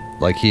girls.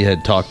 Like, he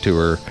had talked to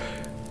her.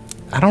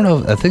 I don't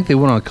know. I think they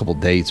went on a couple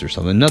dates or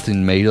something.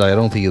 Nothing major. Like, I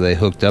don't think they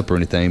hooked up or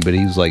anything. But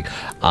he was like,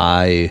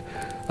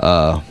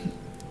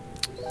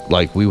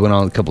 like, we went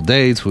on a couple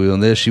dates. We went on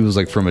this. She was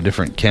like from a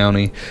different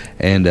county,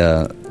 and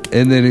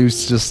then he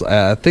was just.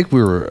 I think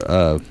we were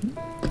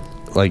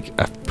like,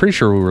 I'm pretty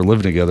sure we were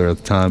living together at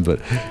the time.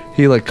 But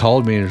he like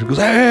called me and he goes,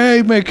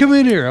 "Hey man, come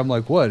in here." I'm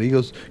like, "What?" He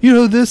goes, "You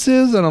know who this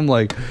is?" And I'm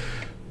like.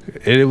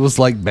 It was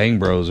like Bang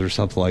Bros or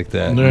something like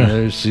that.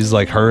 Yeah. She's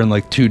like her and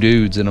like two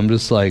dudes, and I'm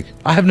just like,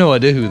 I have no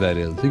idea who that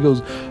is. He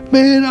goes,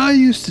 "Man, I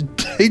used to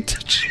date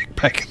the chick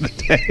back in the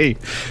day."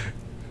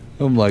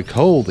 I'm like,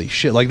 holy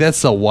shit! Like,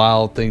 that's a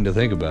wild thing to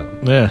think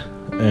about. Yeah.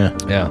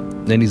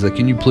 Then he's like,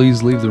 "Can you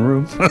please leave the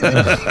room?"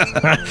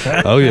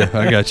 Oh yeah,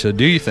 I got you.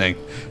 Do you think?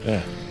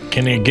 Yeah.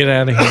 Can you get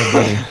out of here,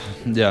 buddy?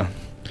 Yeah.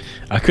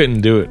 I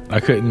couldn't do it.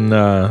 I couldn't.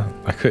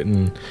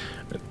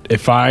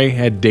 If I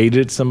had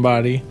dated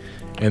somebody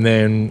and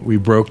then we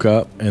broke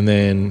up and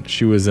then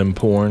she was in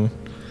porn,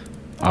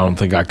 I don't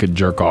think I could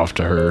jerk off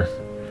to her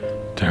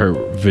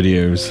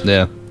videos.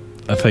 Yeah.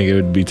 I think it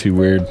would be too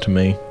weird to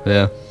me.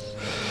 Yeah.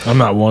 I'm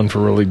not one for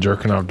really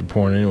jerking off to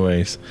porn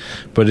anyways,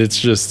 but it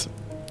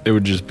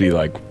would just be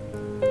like,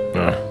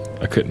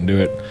 I couldn't do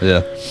it.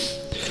 Yeah.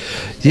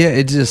 Yeah,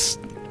 it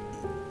just,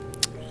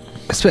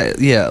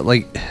 yeah,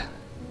 like,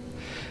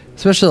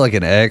 especially like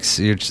an ex,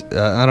 you're just,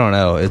 I don't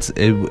know,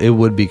 it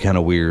would be kind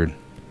of weird.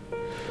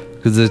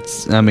 Because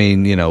it's, I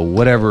mean, you know,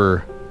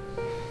 whatever,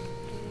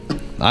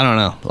 I don't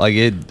know, like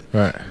it,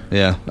 Right.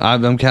 yeah,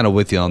 I'm kind of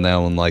with you on that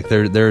one. Like,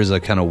 there is a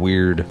kind of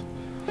weird.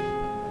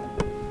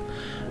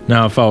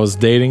 Now, if I was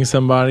dating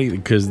somebody,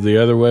 because the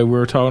other way we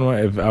were talking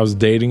about, if I was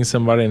dating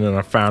somebody and then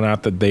I found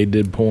out that they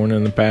did porn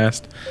in the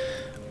past,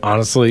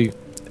 honestly,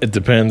 it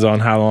depends on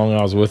how long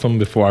I was with them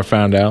before I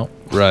found out.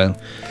 Right.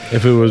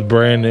 If it was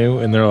brand new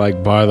and they're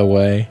like, by the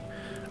way,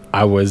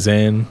 I was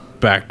in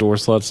Backdoor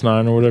Sluts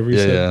 9 or whatever you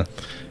said,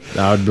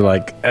 I would be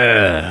like,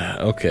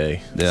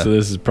 okay. Yeah. So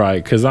this is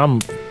probably because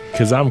I'm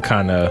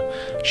kind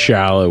of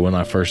shallow when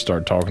I first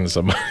start talking to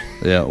somebody.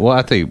 Yeah. Well,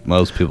 I think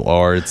most people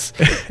are. It's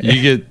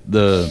you get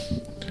the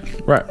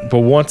Right, but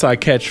once I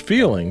catch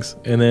feelings,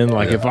 and then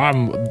like if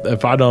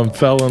I done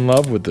fell in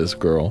love with this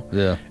girl,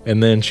 Yeah.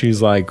 and then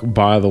she's like,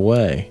 by the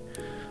way,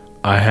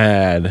 I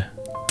had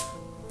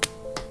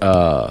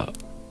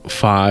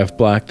 5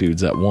 black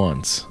dudes at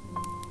once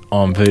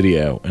on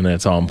video, and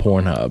it's on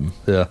Pornhub,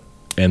 yeah.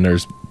 and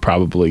there's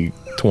probably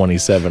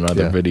 27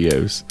 other Yeah.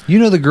 videos. You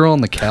know the girl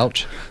on the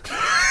couch?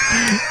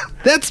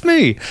 That's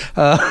me.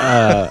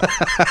 I'm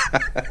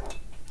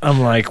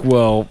like,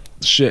 well,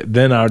 shit.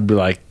 Then I would be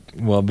like,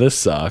 well, this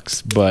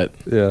sucks, but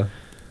Yeah.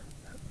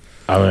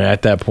 I mean,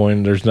 at that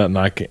point, there's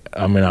nothing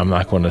I'm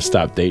not going to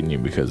stop dating you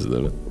because of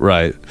it.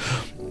 Right.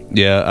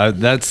 Yeah,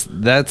 that's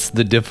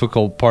the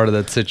difficult part of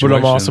that situation. But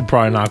I'm also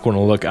probably not going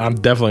to look. I'm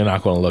definitely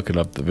not going to look it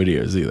up the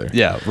videos either.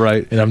 Yeah,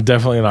 right. And I'm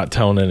definitely not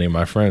telling any of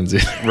my friends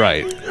either.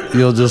 Right.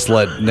 You'll just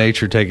let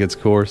nature take its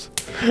course.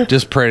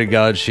 Just pray to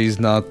God she's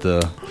not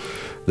the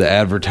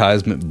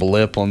advertisement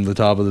blip on the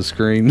top of the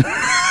screen.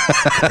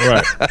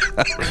 Right.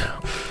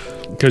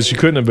 Because she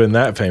couldn't have been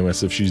that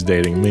famous if she's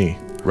dating me.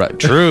 Right.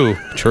 True.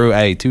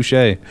 Hey, touche.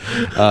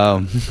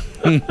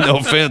 No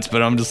offense,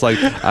 but I'm just like,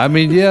 I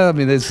mean,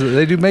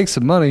 they do make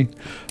some money.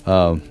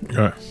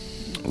 Right.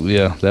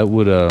 Yeah, that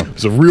would.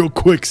 It's a real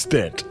quick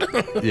stint.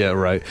 Yeah,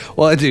 right.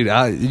 Well,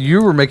 dude,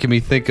 you were making me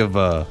think of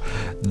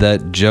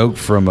that joke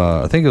from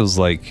I think it was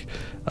like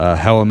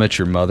How I Met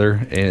Your Mother,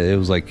 and it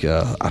was like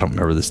I don't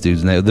remember this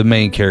dude's name. The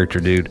main character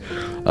dude.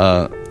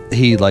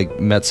 He like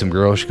met some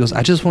girl. She goes,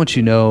 "I just want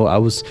you to know I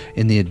was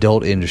in the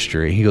adult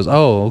industry." He goes,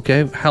 "Oh,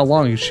 okay. How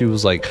long?" She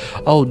was like,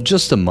 "Oh,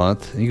 just a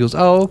month." He goes,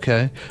 "Oh,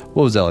 okay.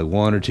 What was that, like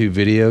 1 or 2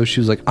 videos?" She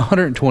was like,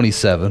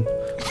 127.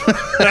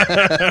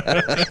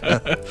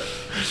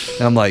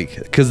 And I'm like,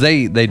 because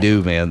they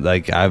do, man.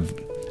 Like I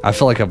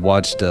feel like I've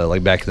watched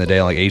like back in the day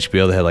on like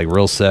HBO, they had like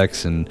Real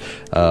Sex and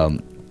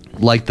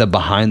like the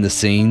behind the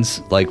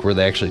scenes, like where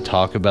they actually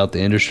talk about the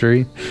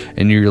industry,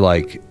 and you're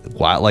like,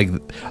 wow, like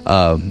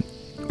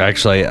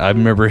actually, I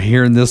remember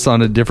hearing this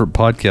on a different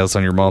podcast,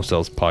 on your Mom's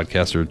House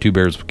podcast or Two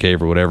Bears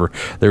Cave or whatever.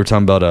 They were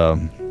talking about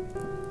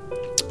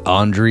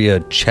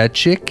Andrea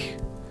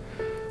Chechik,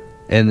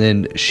 and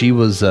then she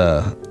was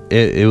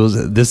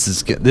this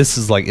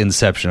is like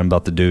Inception. I'm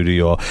about to do to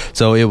you all.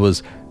 So it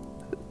was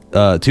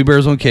Two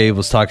Bears One Cave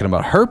was talking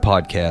about her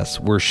podcast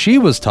where she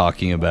was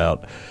talking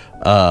about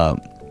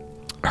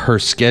her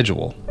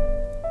schedule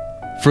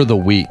for the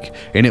week,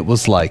 and it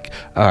was like,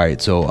 all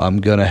right, so I'm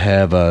gonna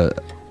have a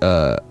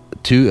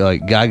 2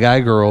 like guy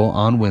girl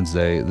on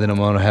Wednesday, then I'm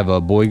gonna have a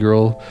boy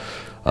girl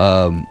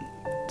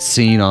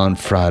scene on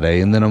Friday,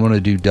 and then I'm gonna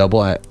do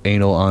double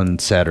anal on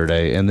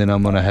Saturday, and then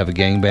I'm gonna have a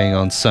gangbang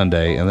on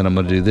Sunday, and then I'm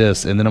gonna do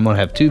this, and then I'm gonna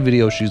have 2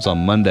 video shoots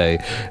on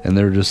Monday. And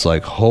they're just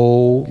like,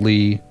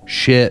 holy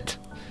shit,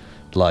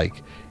 like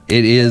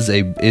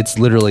it's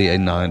literally a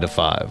 9 to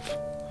 5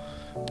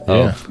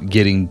 of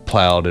getting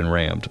plowed and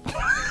rammed.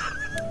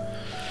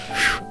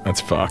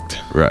 That's fucked.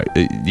 Right.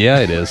 Yeah,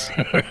 it is.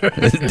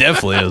 It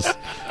definitely is.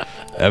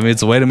 I mean,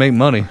 it's a way to make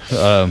money.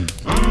 I'm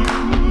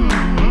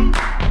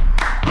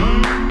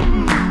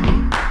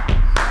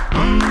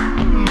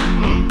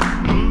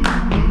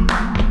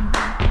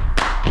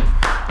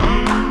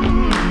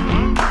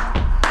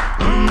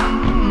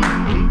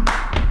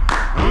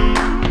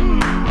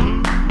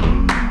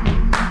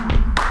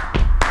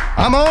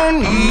gonna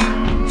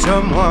need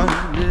someone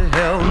to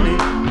help me.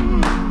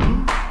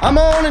 I'm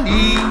gonna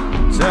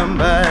need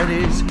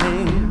somebody's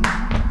hand.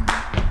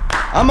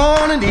 I'm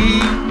gonna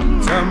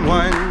need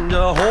someone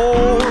to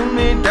hold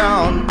me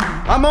down.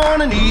 I'm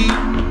gonna need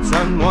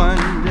someone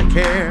to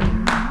care.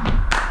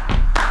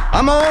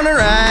 I'm gonna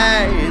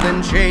rise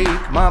and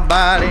shake my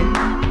body.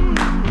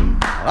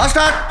 I'll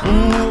start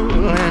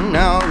pulling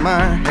out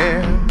my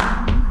hair.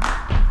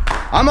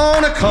 I'm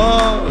gonna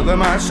cover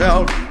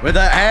myself with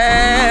the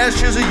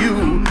ashes of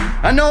you,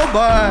 and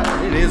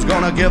nobody's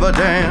gonna give a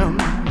damn.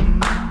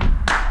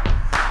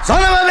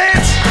 Son of a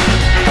bitch,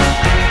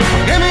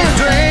 give me a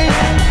drink.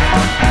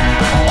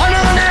 One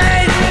more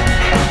night,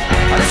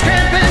 or this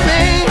can't be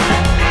me.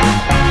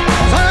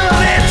 Son of a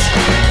bitch,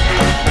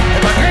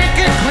 if I can't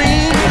get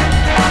clean,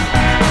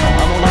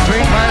 I'm gonna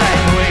drink my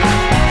life away.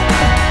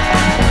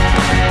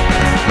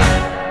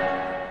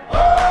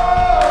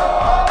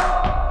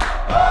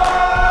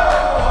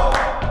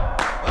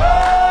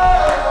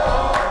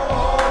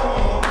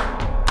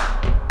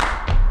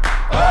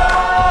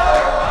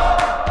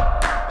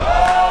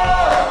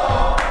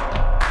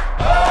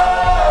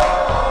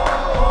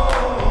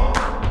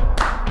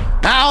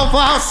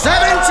 For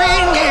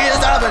 17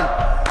 years I've been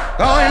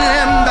going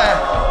them back.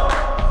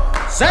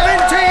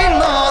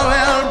 17 more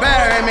will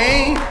bury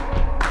me.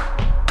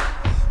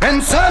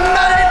 And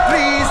somebody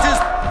please just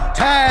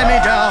tie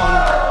me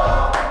down.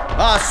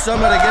 Oh,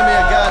 somebody give me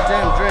a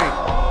goddamn drink.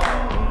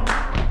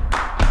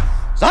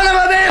 Son of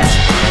a bitch,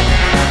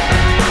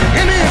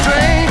 give me a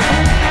drink.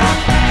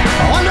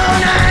 One more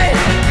night,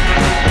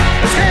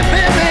 this can't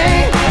be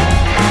me.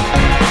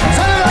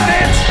 Son of a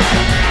bitch,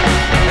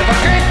 if I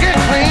can't get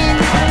clean,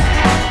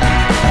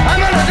 I'm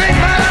gonna drink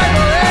my life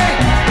away.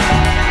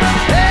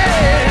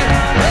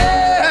 Yeah,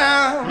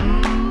 yeah.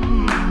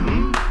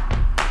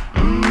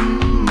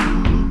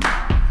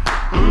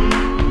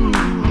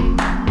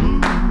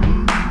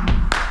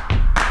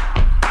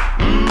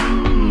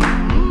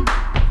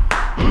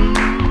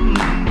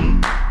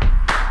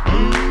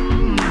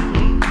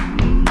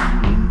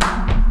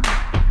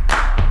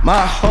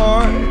 My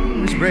heart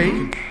is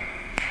breaking,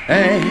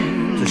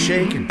 hands are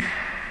shaking,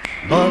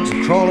 bugs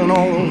are crawling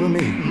all over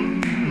me.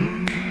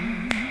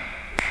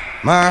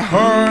 My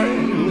heart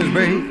is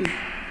breaking,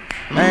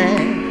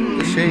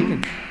 hands are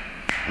shaking,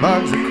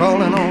 bugs are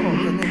crawling all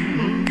over me.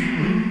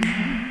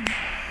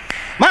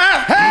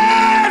 My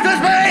heart is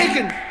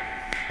breaking,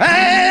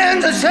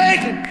 hands are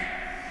shaking,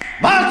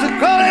 bugs are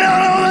crawling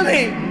all over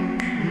me.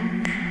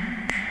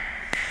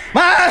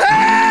 My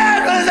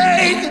heart is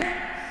aching,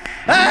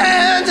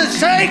 hands are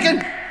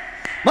shaking,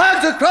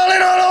 bugs are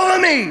crawling all over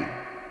me.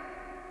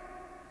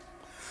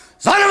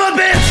 Son of a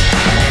bitch,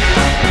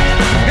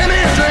 give me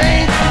a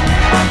drink.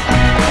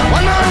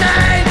 One more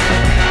night,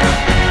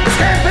 this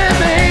can't be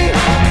me.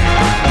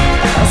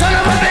 Oh, son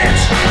of a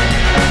bitch,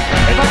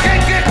 if I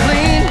can't get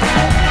clean,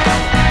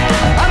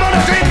 I'm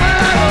gonna drink my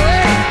life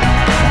away.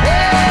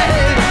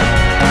 Yeah.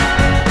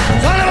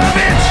 Son of a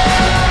bitch,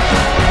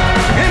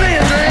 give me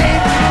a drink.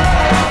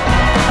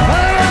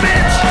 Son of a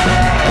bitch,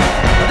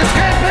 this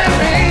can't be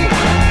me.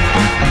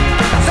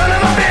 Son of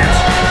a bitch,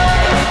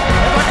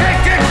 if I can't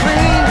get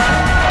clean,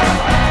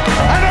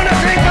 I'm gonna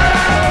drink my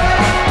life away.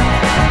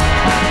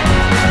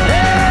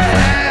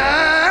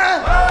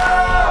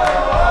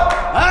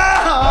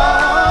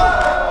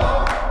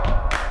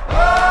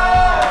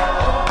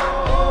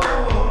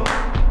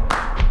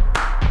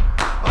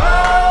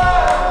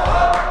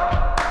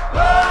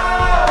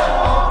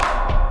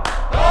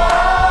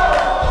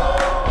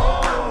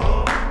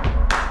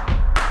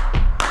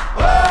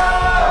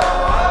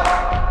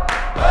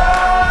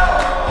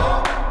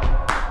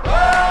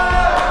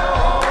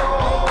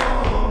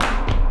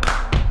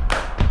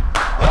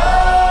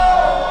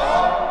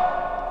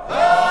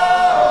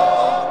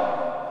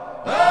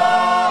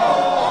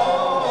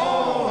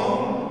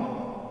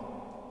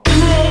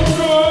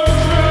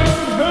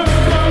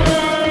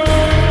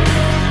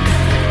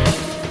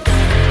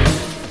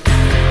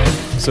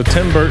 So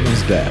Tim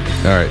Burton's dad.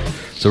 All right.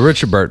 So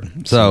Richard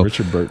Burton. So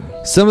Richard Burton.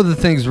 some of the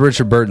things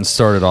Richard Burton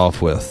started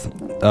off with.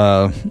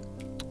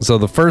 So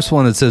the first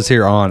one it says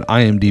here on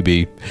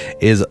IMDb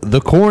is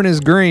The Corn is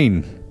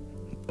Green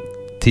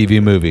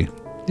TV movie.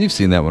 You've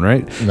seen that one,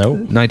 right? No.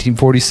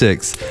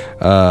 1946.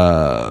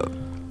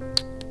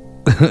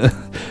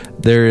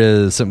 There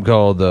is something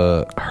called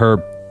Her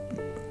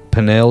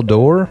Penel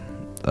Door.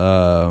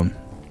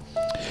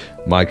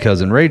 My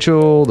Cousin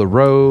Rachel, The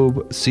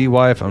Robe, Sea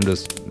Wife,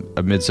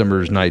 A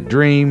Midsummer's Night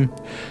Dream,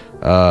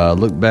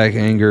 Look Back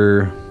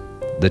Anger,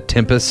 The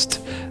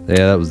Tempest.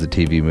 Yeah, that was the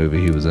TV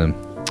movie he was in.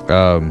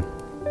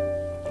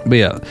 But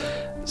yeah,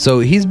 so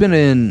he's been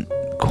in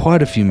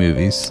quite a few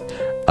movies.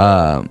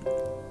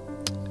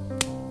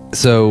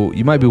 So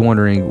you might be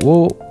wondering,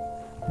 well,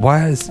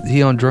 why is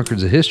he on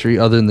Drunkards of History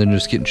other than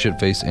just getting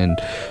shit-faced and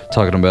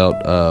talking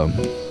about,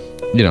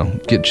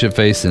 getting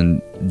shit-faced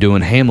and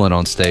doing Hamlet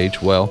on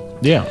stage? Well,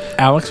 Yeah.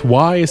 Alex,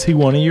 why is he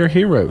one of your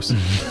heroes?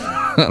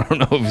 I don't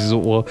know if he's,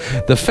 well,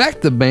 the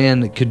fact the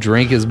man could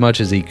drink as much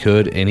as he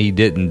could and he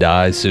didn't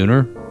die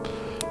sooner,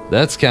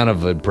 that's kind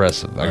of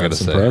impressive, I gotta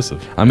say.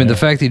 Impressive. I mean, the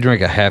fact he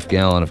drank a half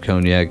gallon of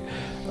cognac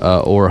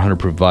or 100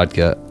 proof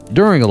vodka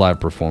during a live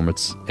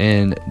performance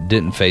and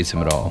didn't face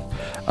him at all.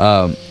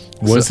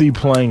 Was he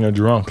playing a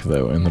drunk,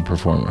 though, in the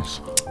performance?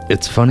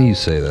 It's funny you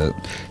say that.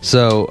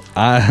 So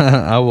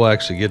I will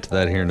actually get to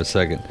that here in a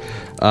second.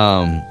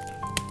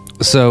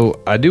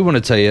 So I do want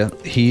to tell you,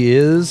 he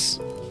is,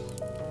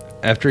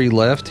 after he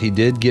left, he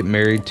did get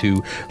married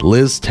to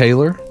Liz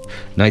Taylor,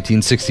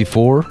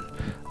 1964.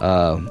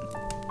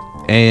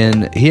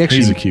 And he actually...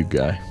 He's a cute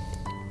guy.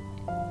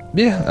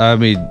 Yeah, I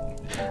mean,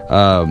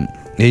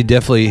 he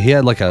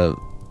had like a,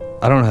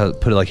 I don't know how to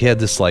put it, like he had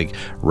this like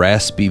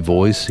raspy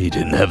voice. He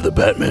didn't have the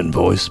Batman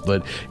voice,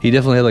 but he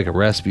definitely had like a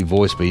raspy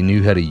voice, but he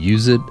knew how to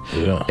use it.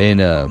 Yeah. And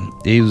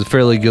he was a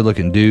fairly good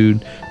looking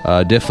dude.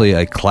 Definitely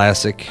a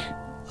classic,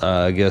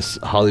 I guess,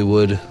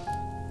 Hollywood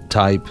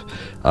type.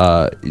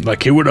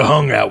 Like he would have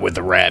hung out with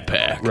the Rat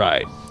Pack.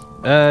 Right.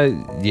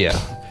 Yeah.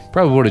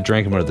 Probably would have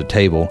drank him under the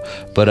table.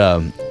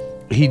 But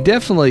he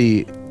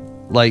definitely,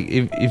 like,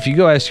 if you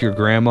go ask your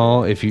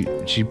grandma,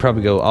 she'd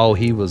probably go, oh,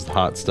 he was the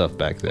hot stuff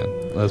back then.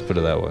 Let's put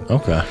it that way.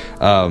 Okay.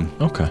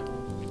 Okay.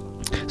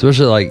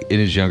 Especially, like, in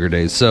his younger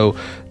days. So,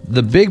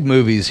 the big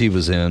movies he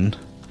was in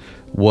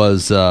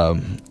was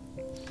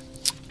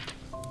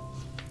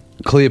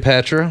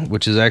Cleopatra,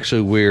 which is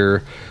actually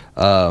where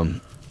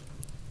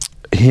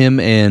him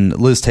and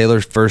Liz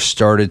Taylor first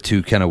started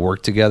to kind of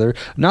work together.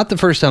 Not the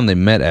first time they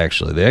met,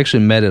 actually. They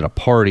actually met at a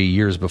party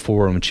years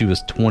before when she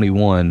was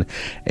 21,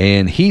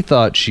 and he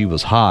thought she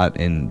was hot,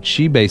 and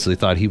she basically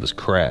thought he was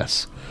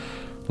crass.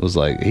 It was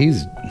like,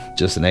 he's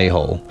just an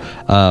a-hole.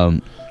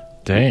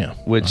 Damn.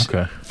 Which,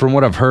 okay. From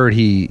what I've heard,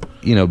 he,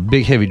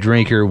 big heavy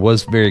drinker,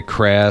 was very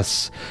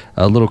crass,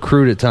 a little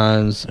crude at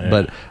times, Yeah.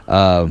 but...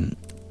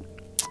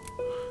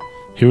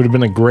 He would have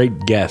been a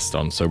great guest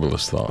on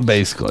Soberless Thoughts.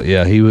 Basically,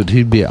 yeah,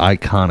 he'd be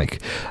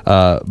iconic.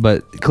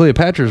 But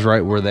Cleopatra's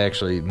right where they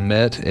actually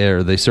met,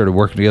 or they started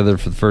working together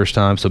for the first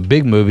time. So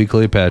big movie,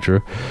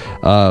 Cleopatra,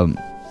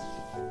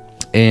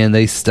 and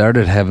they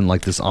started having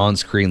like this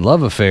on-screen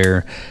love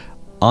affair.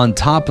 On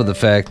top of the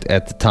fact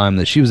at the time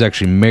that she was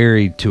actually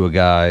married to a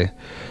guy,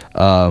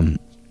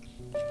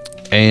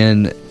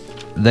 and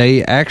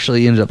they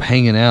actually ended up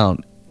hanging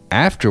out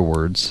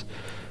afterwards.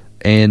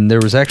 And there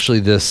was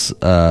actually this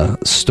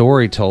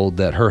story told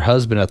that her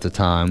husband at the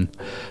time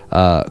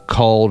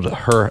called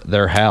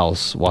their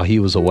house while he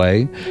was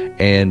away,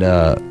 and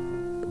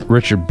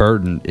Richard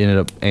Burton ended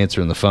up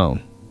answering the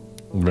phone.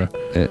 Okay.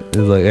 It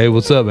was like, "Hey,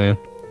 what's up, man?"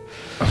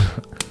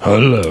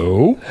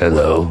 Hello.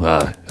 "Hello,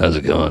 how's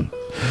it going?"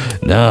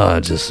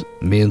 "No, just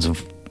me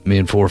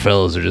and four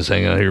fellas are just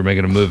hanging out here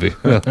making a movie."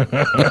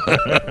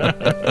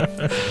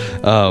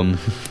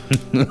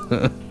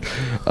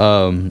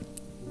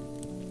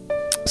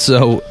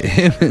 So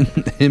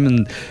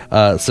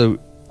so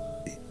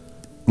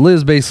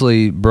Liz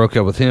basically broke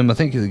up with him. I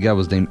think the guy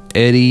was named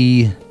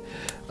Eddie. He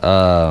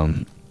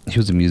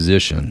was a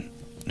musician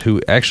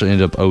who actually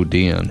ended up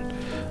ODing.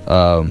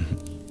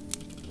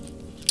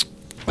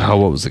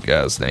 What was the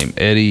guy's name?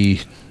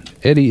 Eddie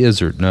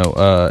Izzard. No,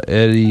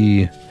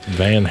 Eddie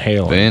Van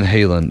Halen. Van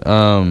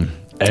Halen.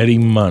 Eddie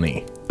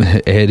Money.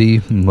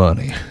 Eddie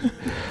Money.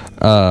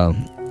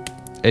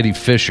 Eddie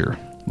Fisher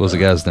was the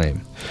guy's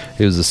name.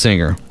 He was a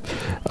singer.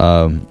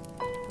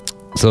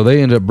 So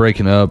they ended up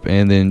breaking up,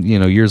 and then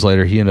years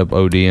later he ended up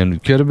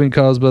ODing. Could have been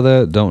caused by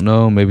that. Don't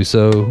know. Maybe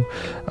so.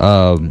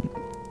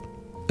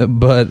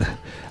 But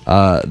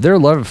their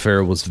love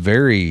affair was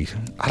very,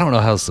 I don't know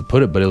how else to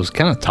put it, but it was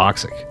kind of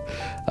toxic.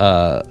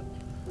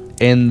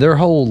 And their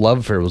whole love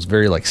affair was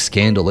very like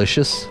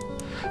scandalicious.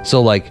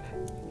 So like,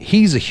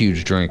 he's a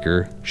huge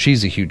drinker,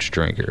 she's a huge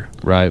drinker,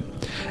 right?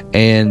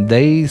 And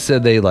they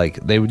said they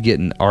would get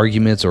in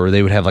arguments, or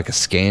they would have like a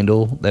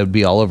scandal that would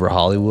be all over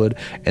Hollywood,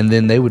 and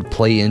then they would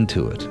play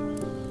into it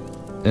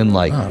and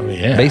like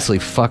basically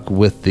fuck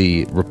with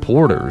the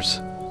reporters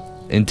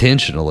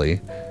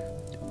intentionally,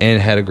 and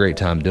had a great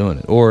time doing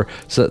it. Or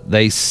so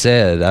they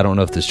said, I don't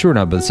know if this is true or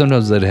not, but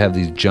sometimes they'd have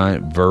these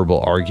giant verbal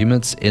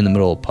arguments in the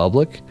middle of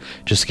public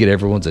just to get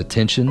everyone's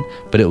attention.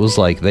 But it was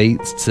like, they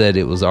said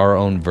it was our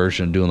own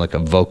version of doing like a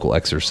vocal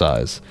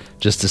exercise,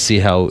 just to see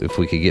if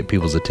we could get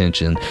people's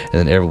attention and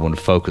then everyone would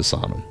focus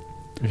on them.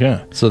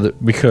 Yeah. So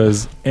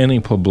because any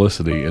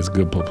publicity is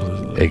good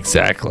publicity.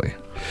 Exactly.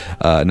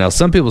 Now,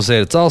 some people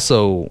say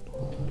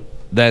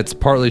that's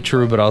partly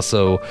true, but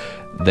also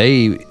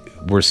they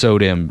were so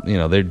damn,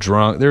 they're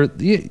drunk. Do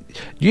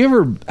you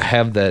ever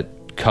have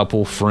that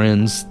couple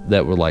friends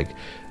that were like,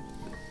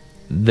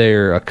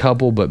 they're a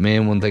couple, but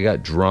man, when they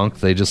got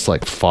drunk, they just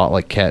like fought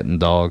like cat and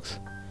dogs?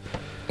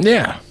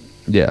 Yeah.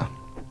 Yeah.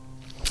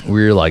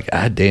 we were like,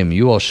 ah, damn,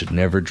 you all should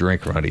never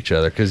drink around each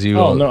other because you.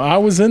 Oh all, no, I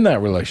was in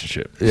that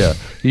relationship. Yeah,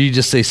 you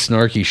just say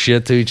snarky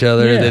shit to each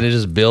other, Yeah. and then it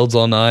just builds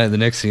all night. And the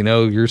next thing you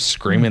know, you're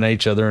screaming at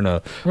each other in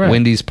a Right.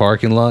 Wendy's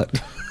parking lot.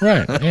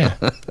 Right. Yeah.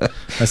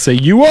 I say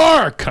you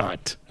are a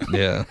cunt.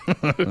 Yeah,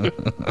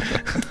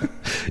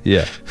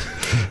 yeah.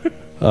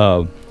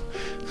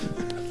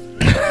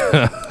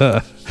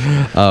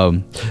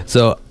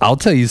 So I'll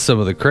tell you some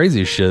of the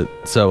craziest shit.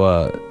 So,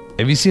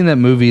 have you seen that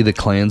movie, The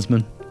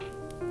Klansman?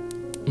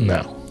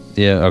 No.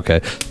 Yeah,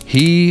 okay.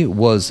 He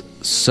was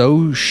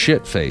so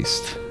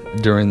shit-faced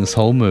during this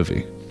whole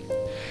movie.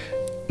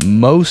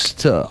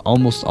 Almost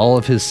all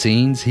of his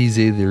scenes, he's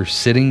either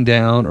sitting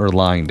down or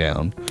lying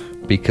down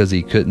because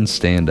he couldn't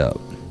stand up.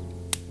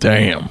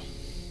 Damn.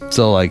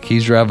 So, like,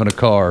 he's driving a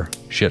car,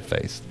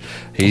 shit-faced.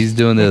 He's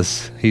doing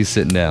this, he's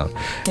sitting down.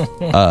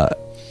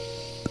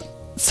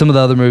 Some of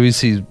the other movies,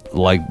 he's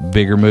like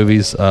bigger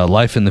movies,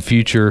 Life in the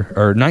Future,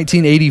 or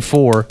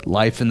 1984,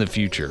 Life in the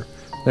Future.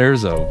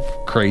 There's a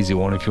crazy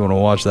one if you want to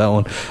watch that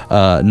one.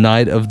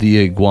 Night of the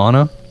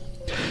Iguana.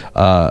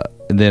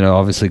 And then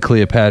obviously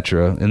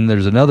Cleopatra. And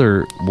there's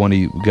another one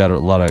he got a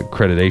lot of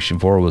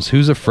accreditation for was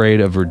Who's Afraid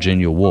of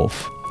Virginia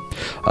Woolf.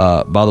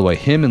 By the way,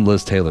 him and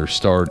Liz Taylor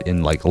starred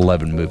in like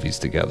 11 movies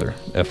together,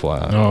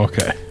 FYI. Oh,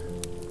 okay.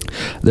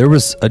 There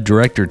was a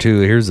director too.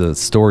 Here's a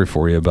story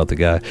for you about the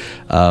guy.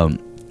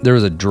 There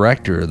was a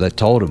director that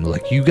told him,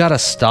 like, you got to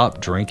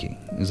stop drinking.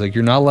 He's like,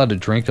 you're not allowed to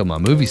drink on my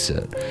movie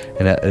set.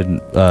 And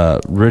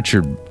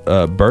Richard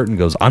Burton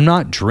goes, I'm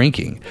not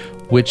drinking,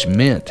 which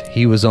meant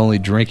he was only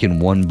drinking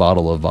 1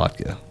 bottle of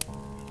vodka.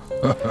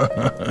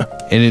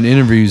 And in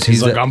interviews,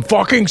 He's like, I'm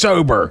fucking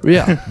sober.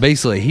 yeah,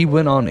 basically, he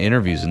went on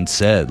interviews and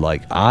said,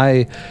 like,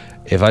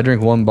 if I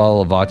drink 1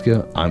 bottle of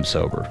vodka, I'm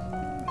sober.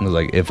 He was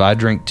like, if I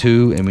drink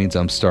 2, it means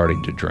I'm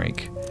starting to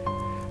drink.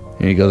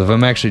 And he goes, if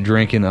I'm actually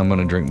drinking, I'm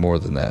going to drink more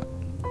than that.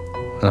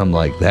 And I'm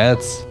like,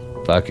 that's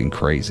fucking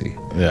crazy.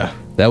 Yeah.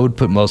 That would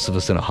put most of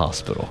us in a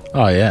hospital.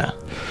 Oh, yeah.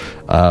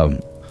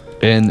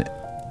 And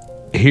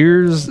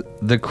here's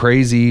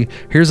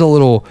a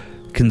little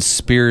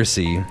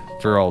conspiracy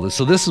for all this.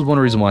 So this is one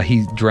reason why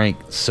he drank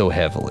so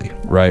heavily,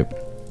 right?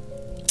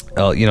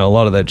 A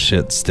lot of that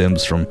shit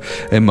stems from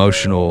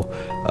emotional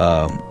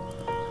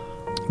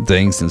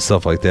things and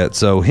stuff like that.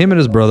 So him and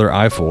his brother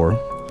Ifor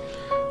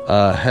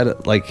had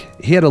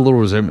a little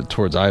resentment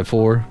towards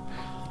Ifor,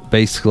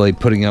 basically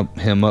putting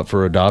him up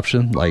for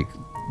adoption, like,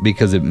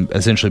 because it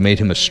essentially made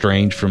him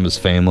estranged from his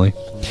family,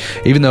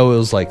 even though it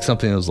was like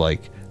something that was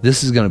like,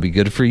 this is going to be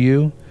good for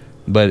you,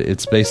 but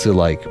it's basically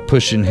like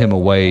pushing him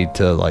away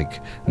to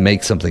like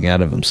make something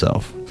out of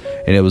himself,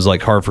 and it was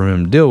like hard for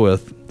him to deal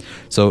with.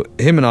 So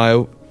him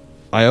and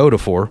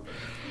Ifor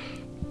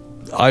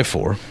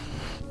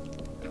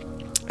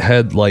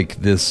had like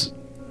this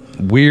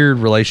weird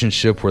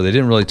relationship where they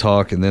didn't really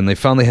talk, and then they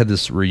finally had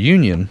this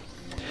reunion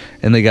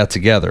and they got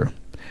together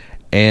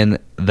and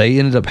they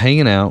ended up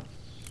hanging out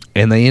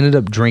and they ended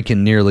up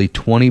drinking nearly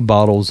 20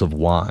 bottles of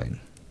wine.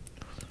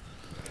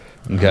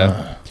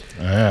 Okay.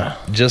 Yeah.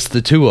 Just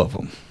the two of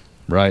them,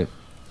 right?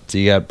 So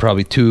you got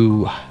probably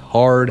 2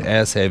 hard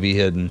ass heavy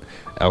hitting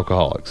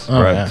alcoholics,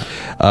 Oh, right?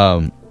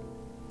 yeah.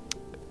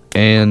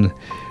 And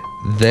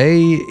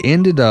they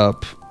ended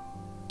up,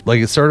 like,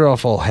 it started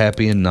off all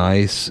happy and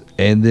nice,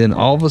 and then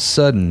all of a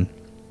sudden,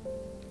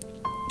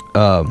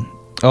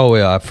 oh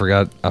yeah, I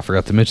forgot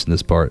to mention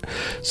this part.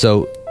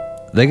 So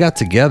they got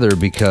together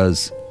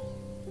because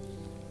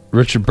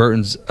Richard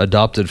Burton's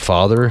adopted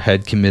father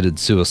had committed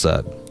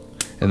suicide,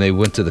 and they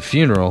went to the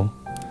funeral,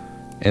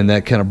 and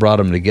that kind of brought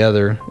them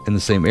together in the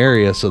same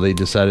area, so they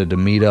decided to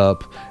meet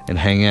up and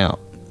hang out.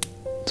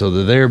 So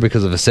they're there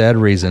because of a sad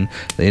reason.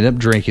 They end up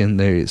drinking.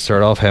 They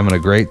start off having a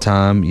great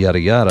time, yada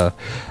yada.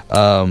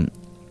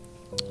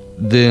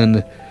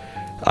 Then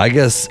I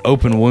guess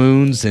open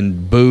wounds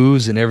and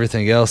booze and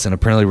everything else, and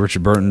apparently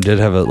Richard Burton did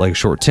have a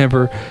short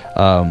temper.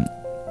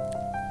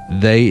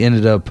 They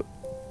ended up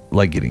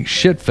like getting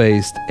shit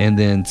faced, and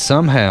then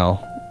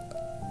somehow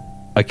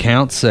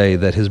accounts say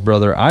that his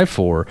brother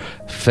Ifor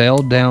fell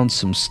down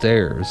some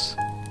stairs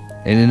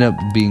and ended up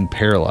being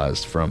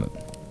paralyzed from it.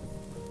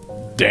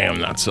 Damn,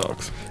 that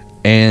sucks.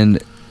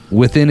 And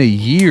within a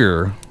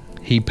year,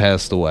 he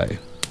passed away.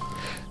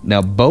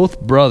 Now,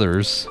 both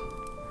brothers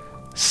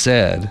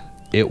said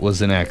it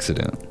was an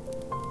accident.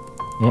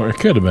 Well, it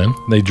could have been.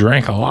 They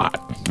drank a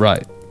lot.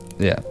 Right.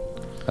 Yeah.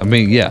 I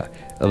mean, yeah.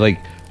 Like,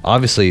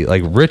 obviously,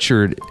 like,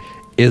 Richard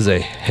is a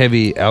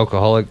heavy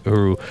alcoholic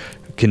who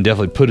can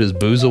definitely put his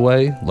booze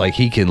away. Like,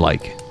 he can,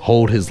 like,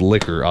 hold his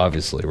liquor,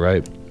 obviously,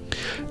 right?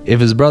 If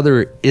his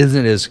brother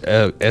isn't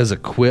as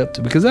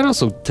equipped, because that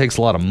also takes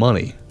a lot of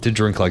money to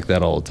drink like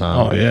that all the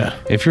time. Oh, yeah.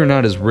 If you're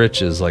not as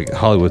rich as like a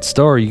Hollywood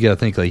star, you got to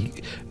think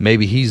like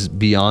maybe he's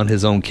beyond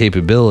his own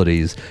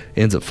capabilities,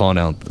 ends up falling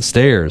down the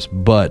stairs.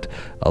 But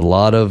a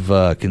lot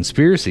of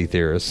conspiracy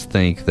theorists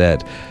think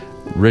that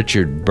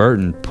Richard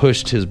Burton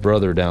pushed his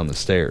brother down the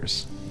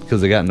stairs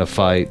because they got in a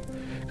fight,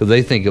 because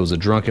they think it was a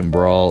drunken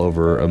brawl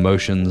over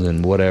emotions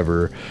and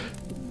whatever.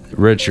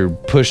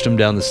 Richard pushed him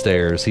down the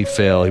stairs. He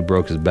fell. He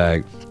broke his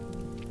back.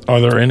 Are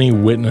there any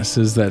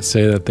witnesses that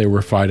say that they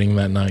were fighting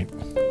that night?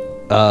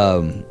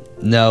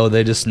 No,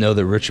 they just know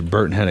that Richard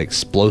Burton had an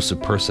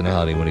explosive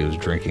personality when he was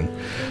drinking.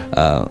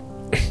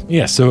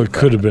 Yeah, so it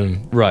could have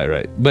been.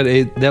 Right. But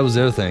that was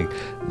the other thing.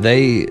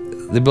 They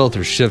both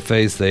were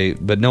shit-faced,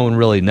 but no one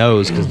really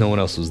knows because no one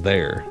else was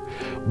there.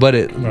 But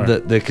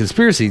the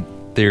conspiracy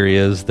theory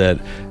is that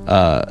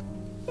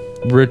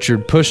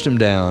Richard pushed him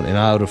down and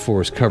Ida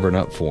Force covering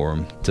up for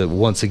him to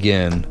once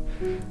again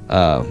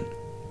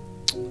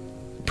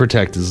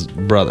protect his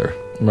brother.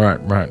 Right.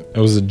 It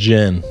was a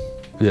gin.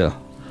 Yeah.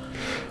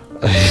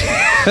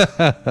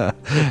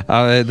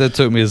 That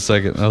took me a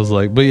second. I was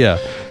like, but yeah.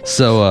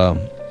 So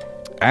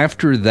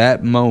after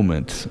that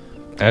moment,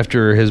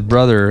 after his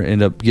brother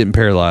ended up getting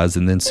paralyzed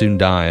and then soon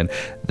dying,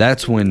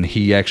 that's when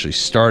he actually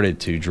started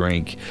to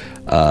drink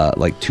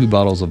like 2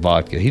 bottles of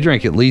vodka. He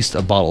drank at least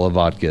a bottle of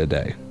vodka a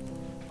day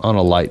on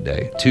a light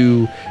day.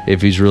 2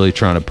 if he's really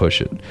trying to push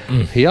it.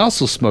 He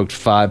also smoked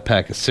 5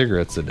 packs of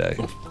cigarettes a day.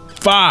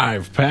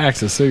 5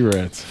 packs of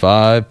cigarettes.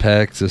 5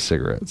 packs of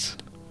cigarettes.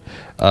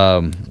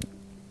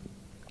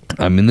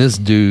 I mean, this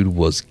dude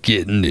was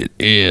getting it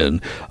in.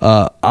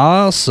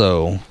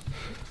 Also,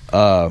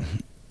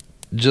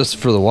 just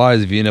for the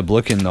wise, if you end up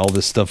looking all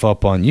this stuff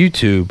up on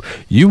YouTube,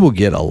 you will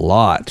get a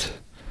lot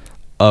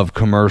of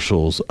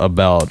commercials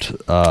about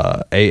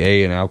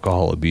AA and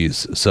alcohol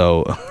abuse.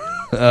 So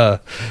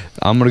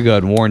I'm gonna go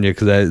ahead and warn you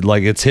because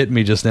it's hit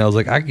me just now. I was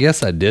like, I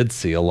guess I did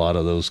see a lot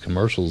of those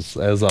commercials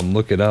as I'm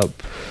looking up,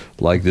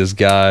 like this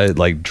guy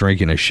like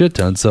drinking a shit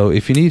ton. So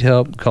if you need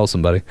help, call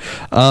somebody.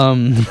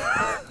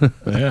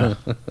 Yeah.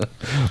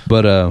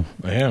 But yeah,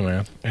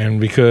 man. And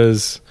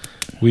because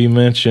we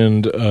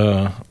mentioned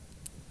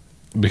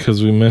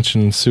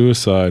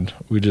suicide,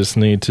 we just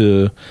need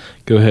to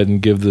go ahead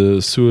and give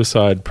the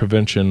suicide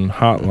prevention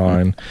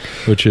hotline,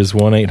 which is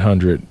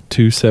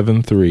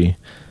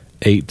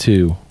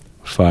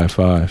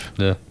 1-800-273-8255.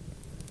 yeah.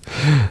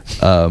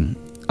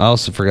 I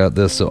also forgot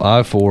this. So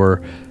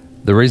I-4,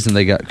 the reason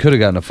they could have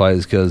gotten a fight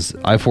is because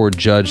I-4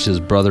 judged his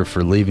brother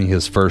for leaving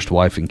his first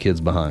wife and kids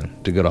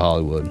behind to go to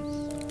Hollywood.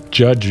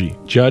 Judgy.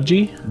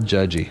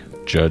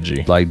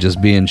 Like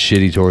just being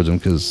shitty towards him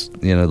because,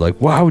 like,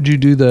 why would you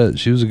do that?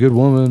 She was a good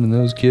woman and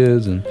those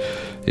kids. And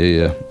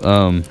yeah.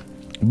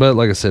 But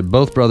like I said,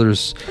 both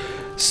brothers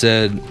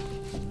said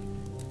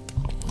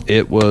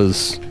it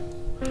was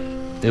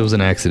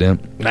an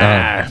accident.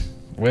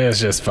 We was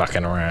just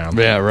fucking around.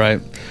 Yeah,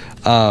 right.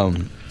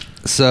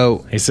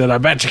 So he said, I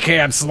bet you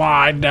can't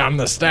slide down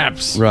the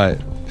steps. Right.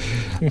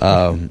 He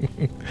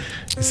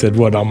said,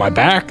 what, on my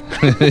back?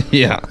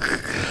 Yeah.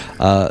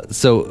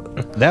 So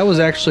that was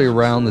actually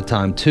around the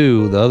time,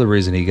 too. The other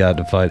reason he got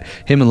in a fight,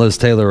 him and Liz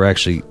Taylor were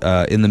actually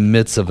in the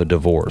midst of a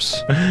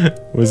divorce.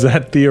 Was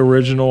that the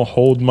original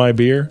Hold My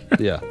Beer?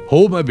 Yeah.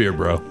 Hold my beer,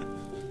 bro.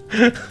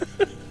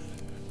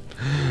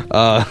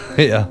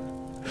 Yeah.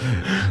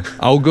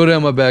 I'll go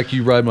down my back,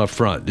 you ride my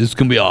front. This is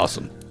going to be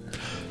awesome.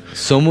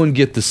 Someone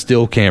get the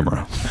still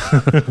camera.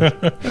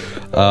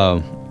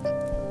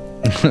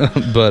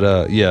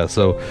 But yeah,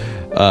 so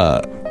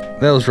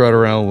that was right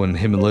around when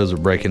him and Liz were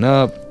breaking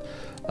up.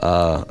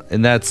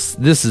 And this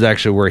is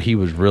actually where he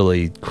was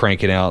really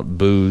cranking out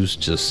booze,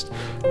 just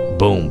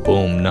boom,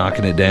 boom,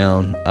 knocking it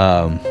down.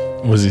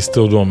 Was he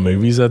still doing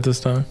movies at this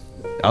time?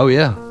 Oh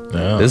yeah.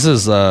 Yeah. This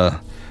is I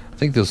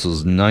think this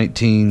was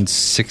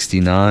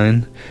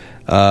 1969.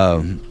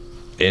 And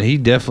he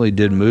definitely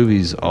did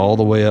movies all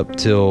the way up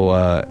till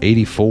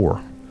 84.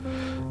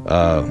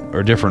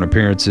 Or different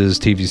appearances,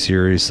 TV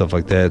series, stuff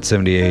like that,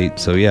 78.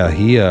 So yeah,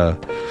 he The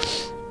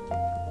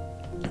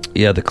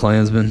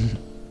Klansman,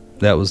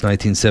 that was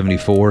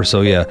 1974.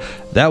 So yeah,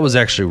 that was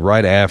actually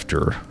right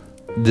after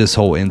this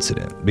whole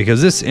incident,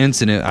 because this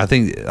incident, I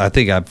think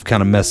I've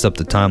kind of messed up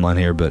the timeline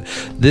here, but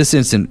this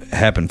incident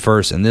happened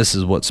first, and this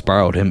is what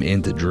spiraled him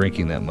into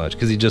drinking that much,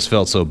 because he just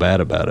felt so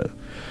bad about it.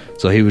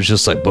 So he was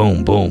just like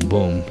boom, boom,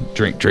 boom,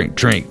 drink, drink,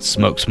 drink,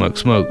 smoke, smoke,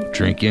 smoke,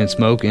 drink and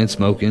smoke and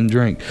smoke and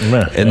drink.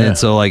 Yeah, and then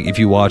so like if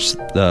you watch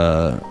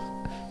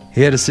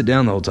he had to sit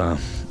down the whole time,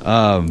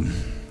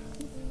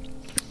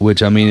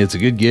 which I mean it's a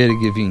good gig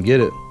if you can get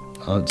it.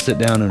 Sit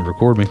down and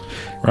record me.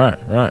 Right.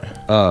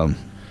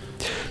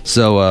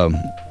 So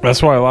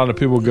that's why a lot of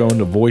people go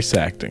into voice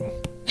acting.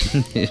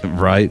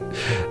 Right.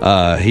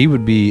 He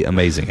would be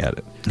amazing at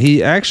it.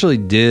 He actually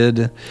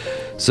did.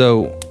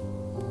 So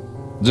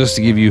just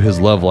to give you his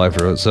love life,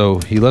 so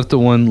he left the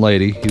one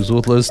lady. He was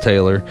with Liz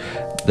Taylor.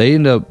 They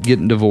ended up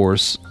getting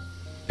divorced,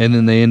 and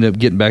then they ended up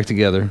getting back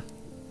together,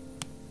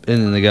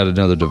 and then they got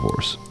another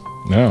divorce.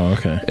 Oh,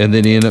 okay. And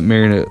then he ended up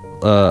marrying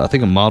I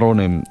think a model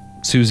named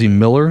Susie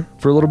Miller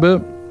for a little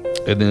bit,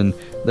 and then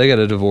they got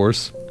a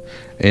divorce.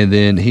 And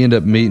then he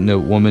ended up meeting a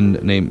woman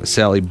named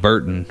Sally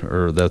Burton,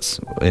 or that's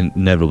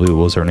inevitably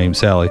was her name,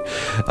 Sally,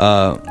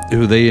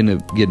 who they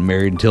ended up getting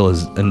married until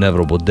his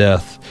inevitable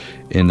death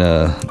in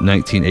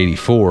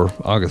 1984,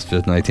 August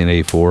 5th,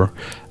 1984.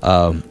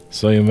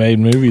 So he made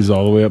movies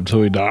all the way up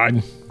till he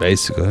died?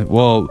 Basically.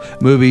 Well,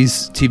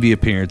 movies, TV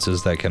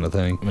appearances, that kind of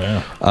thing.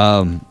 Yeah.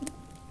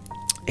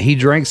 he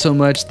drank so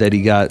much that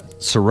he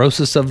got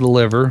cirrhosis of the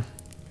liver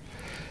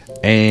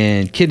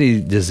and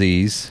kidney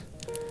disease.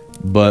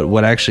 But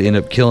what actually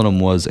ended up killing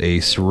him was a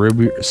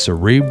cerebral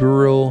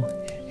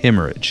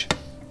hemorrhage.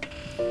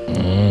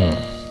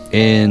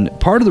 And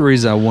part of the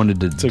reason I wanted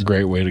to... It's a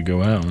great way to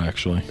go out,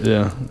 actually.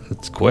 Yeah,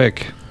 it's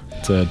quick.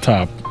 It's a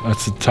top.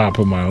 That's the top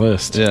of my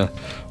list. Yeah,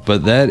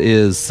 but that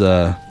is,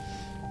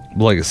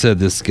 like I said,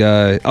 this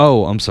guy...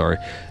 Oh, I'm sorry.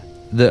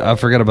 I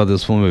forgot about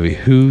this one movie.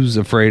 Who's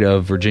Afraid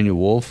of Virginia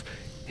Woolf?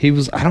 He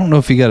was... I don't know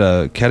if he got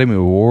an Academy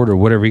Award or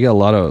whatever. He got a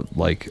lot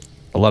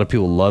of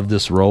people loved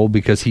this role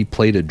because he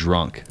played a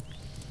drunk.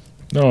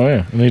 Oh,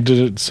 yeah. And he did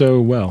it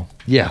so well.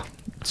 Yeah,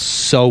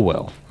 so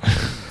well.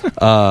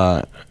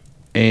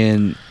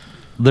 And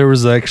there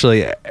was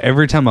actually,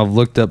 every time I've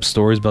looked up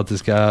stories about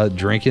this guy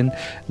drinking,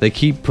 they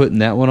keep putting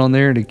that one on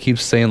there, and it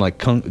keeps saying like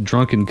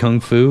drunken kung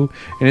fu,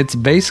 and it's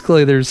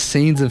basically there's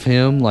scenes of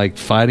him like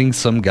fighting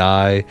some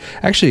guy.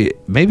 Actually,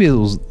 maybe it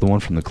was the one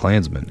from the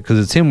Klansman, because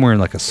it's him wearing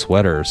like a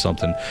sweater or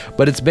something.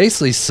 But it's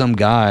basically some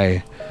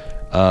guy.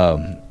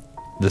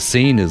 The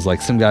scene is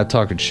like some guy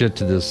talking shit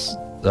to this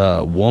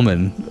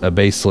woman.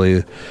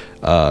 Basically,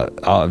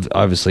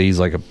 obviously he's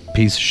like a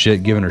piece of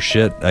shit, giving her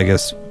shit, I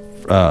guess.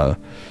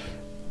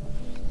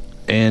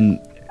 And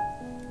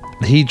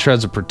he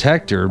tries to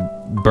protect her,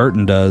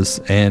 Burton does,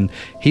 and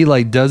he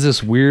like does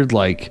this weird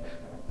like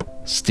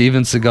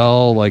Steven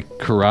Seagal like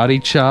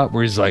karate chop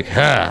where he's like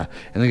ha,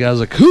 and the guy's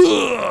like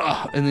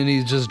huh! And then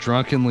he just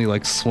drunkenly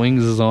like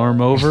swings his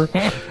arm over.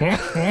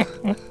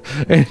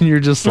 And you're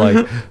just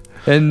like,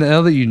 and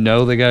now that you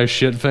know the guy's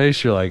shit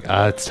face, you're like,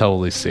 I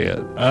totally see it.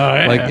 Oh,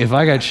 yeah. Like if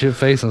I got shit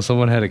face and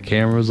someone had a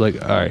camera, it was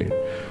like, all right,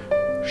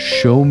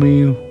 show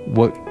me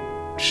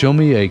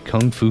a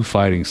kung fu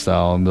fighting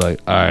style, and be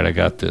like, all right, I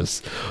got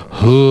this.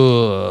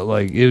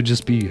 Like it would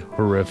just be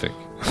horrific.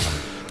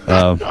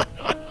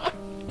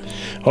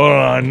 Oh,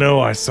 I know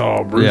I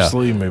saw a Bruce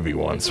Lee movie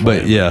once.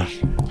 But yeah.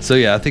 So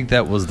yeah, I think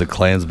that was the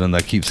Klansman. I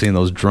keep seeing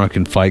those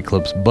drunken fight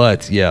clips.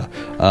 But yeah,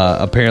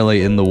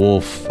 apparently in The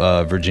Wolf,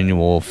 Virginia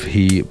Woolf,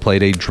 he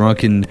played a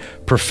drunken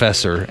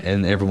professor,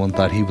 and everyone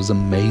thought he was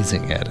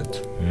amazing at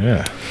it.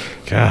 Yeah.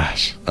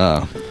 Gosh.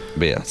 But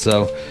yeah,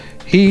 so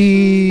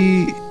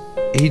he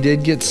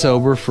did get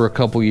sober for a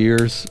couple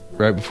years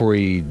right before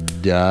he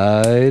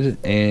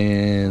died,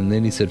 and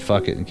then he said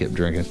fuck it and kept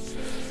drinking.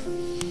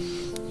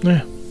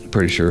 Yeah.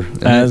 Pretty sure.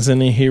 And As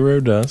any hero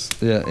does.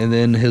 yeah, and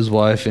then his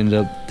wife ended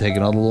up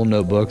taking all the little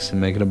notebooks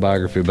and making a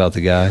biography about the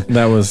guy,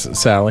 That was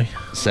Sally.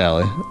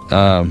 Sally,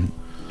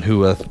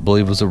 who I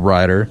believe was a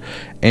writer.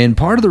 And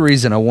part of the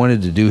reason I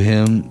wanted to do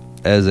him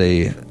as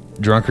a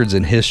Drunkards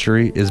in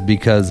History is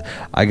because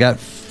I got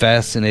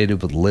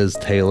fascinated with Liz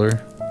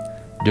Taylor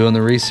doing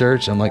the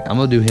research. I'm like, I'm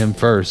going to do him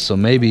first, so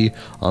maybe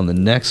on the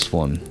next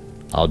one,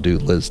 I'll do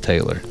Liz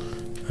Taylor.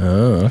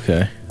 Oh,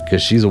 okay.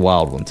 Because she's a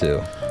wild one,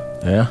 too.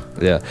 Yeah.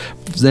 Yeah.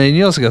 Then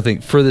you also got to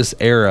think, for this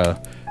era,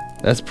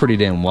 that's pretty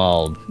damn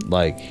wild.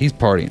 Like, he's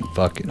partying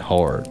fucking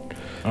hard.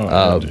 Oh,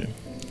 yeah, dude.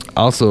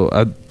 Also,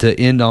 to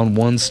end on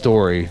one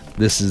story,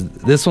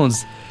 this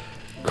one's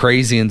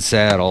crazy and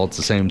sad all at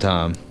the same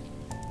time.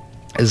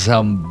 This is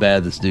how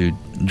bad this dude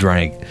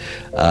drank.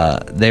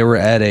 They were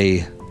at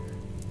an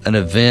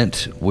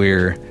event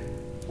where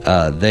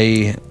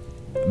they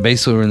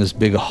basically were in this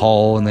big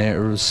hall, and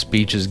there were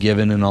speeches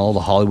given, and all the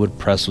Hollywood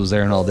press was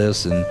there and all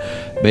this, and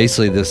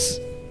basically this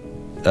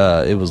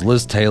it was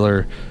Liz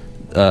Taylor,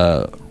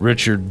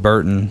 Richard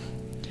Burton,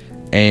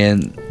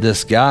 and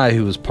this guy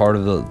who was part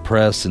of the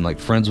press and like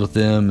friends with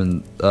them,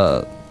 and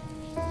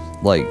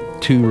like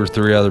 2 or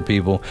 3 other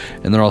people,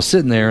 and they're all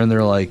sitting there, and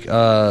they're like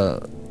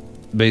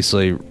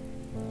basically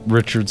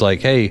Richard's like,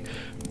 hey,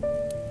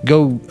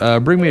 go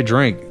bring me a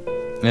drink.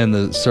 And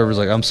the server's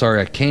like, I'm sorry,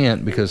 I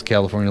can't, because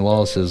California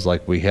law says,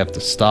 like, we have to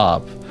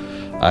stop.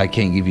 I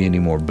can't give you any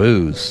more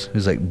booze.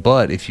 He's like,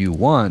 but if you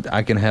want,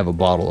 I can have a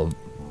bottle of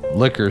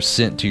liquor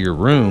sent to your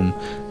room,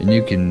 and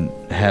you can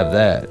have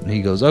that. And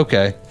he goes,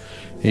 okay.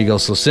 He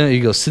goes,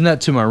 send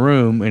that to my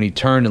room. And he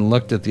turned and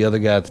looked at the other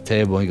guy at the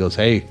table, and he goes,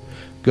 hey,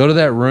 go to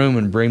that room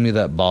and bring me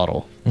that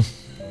bottle.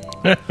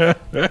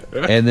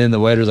 And then the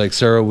waiter's like,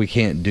 sir, we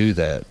can't do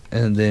that.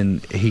 And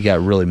then he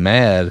got really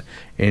mad,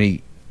 and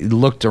he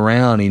looked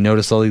around. He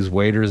noticed all these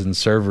waiters and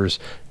servers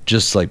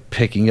just like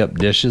picking up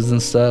dishes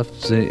and stuff.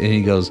 So, and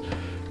he goes,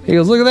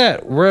 look at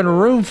that, we're in a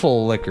room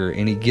full of liquor.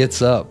 And he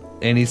gets up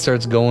and he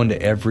starts going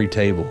to every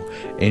table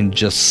and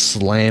just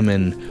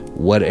slamming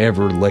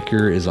whatever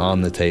liquor is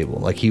on the table.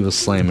 Like he was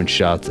slamming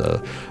shots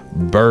of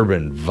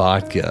bourbon,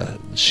 vodka,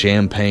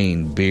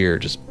 champagne, beer,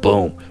 just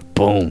boom,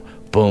 boom,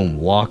 boom,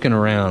 walking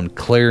around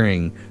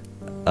clearing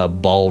a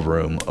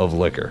ballroom of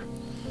liquor.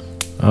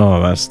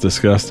 Oh, that's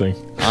disgusting.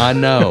 I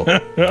know.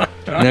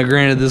 Now,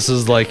 granted, this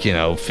is like,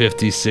 50s,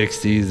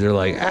 60s. They're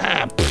like,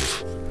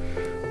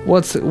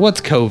 what's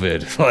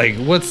COVID? Like,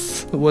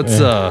 what's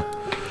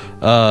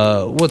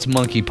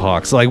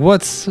monkeypox? Like,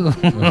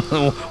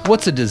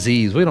 what's a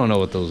disease? We don't know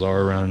what those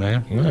are around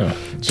now. Yeah.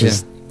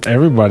 Just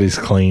Everybody's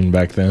clean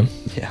back then.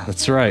 Yeah,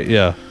 that's right.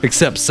 Yeah,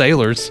 except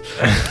sailors.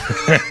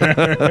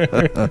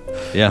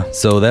 Yeah.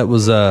 So that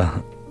was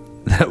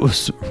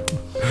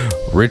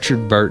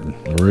Richard Burton.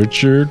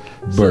 Richard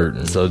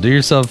Burton. So do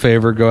yourself a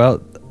favor, go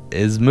out.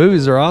 His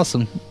movies are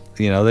awesome.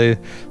 You know, they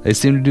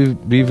seem to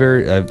be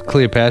very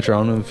Cleopatra. I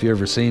don't know if you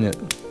ever seen it.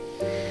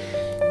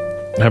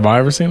 Have I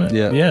ever seen it?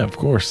 Yeah. Yeah, of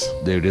course.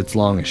 Dude, it's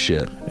long as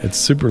shit. It's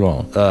super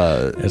long.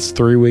 It's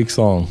 3 weeks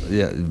long.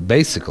 Yeah,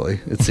 basically,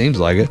 it seems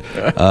like it.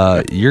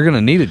 You're gonna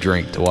need a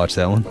drink to watch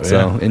that one.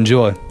 So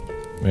enjoy.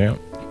 Yeah.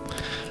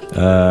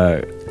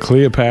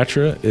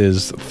 Cleopatra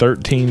is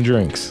 13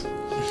 drinks.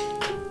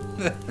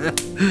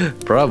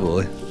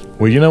 Probably.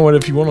 Well, you know what?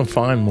 If you want to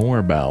find more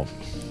about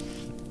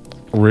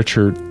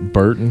Richard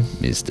Burton,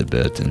 Mr.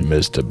 Burton.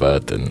 Mr.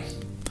 Burton,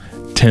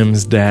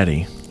 Tim's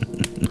daddy.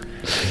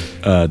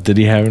 Did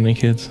he have any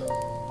kids?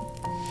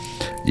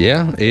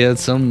 Yeah, he had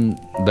some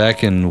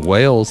back in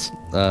Wales.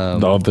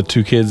 The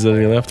 2 kids that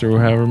he left, or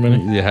however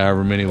many? Yeah,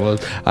 however many it was.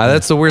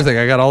 That's the weird thing.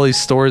 I got all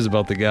these stories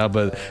about the guy,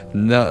 but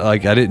no,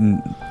 like I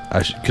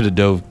could have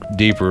dove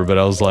deeper, but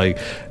I was like,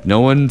 no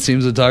one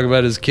seems to talk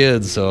about his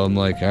kids, so I'm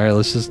like, all right,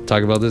 let's just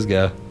talk about this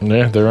guy.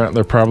 Yeah,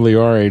 they're probably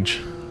our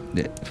age.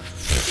 Yeah.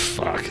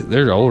 Fuck,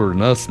 they're older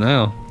than us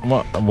now.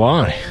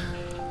 Why?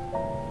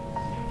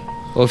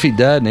 Well, if he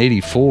died in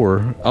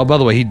 84, oh, by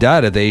the way, he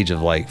died at the age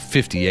of like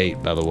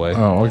 58, by the way.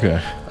 Oh, okay.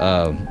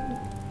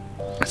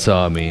 So,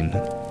 I mean...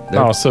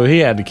 so he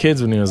had the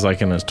kids when he was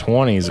like in his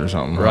 20s or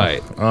something, huh?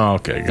 Right. Oh,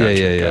 okay. Gotcha,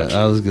 Yeah. gotcha.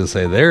 I was going to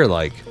say, they're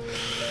like...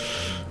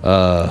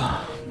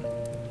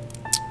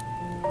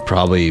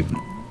 probably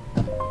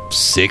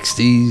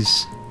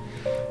 60s,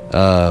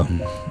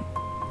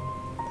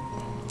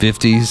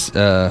 50s,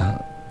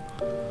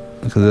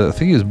 because I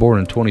think he was born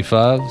in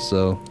 25,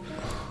 so...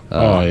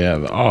 Oh yeah,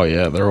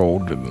 they're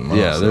older than us.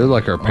 Yeah, they're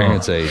like our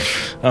parents' age.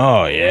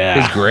 Oh yeah,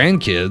 His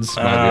grandkids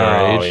might be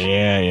our age.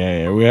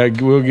 Yeah.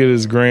 We'll get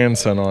his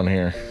grandson on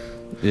here.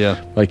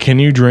 Yeah. Like, can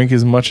you drink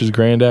as much as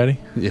granddaddy?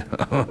 Yeah.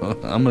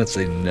 I'm going to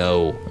say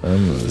no.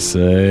 I'm gonna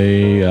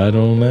say I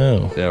don't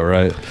know. Yeah,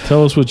 right.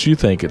 Tell us what you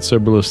think at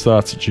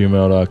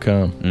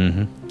soberlessthoughts@gmail.com.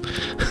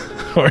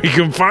 Mm-hmm. Or you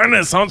can find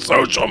us on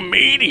social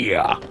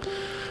media.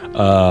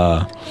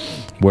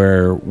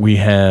 Where we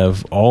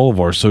have all of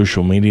our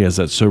social medias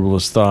at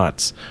Soberless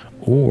Thoughts,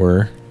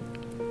 or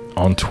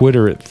on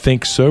Twitter at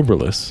Think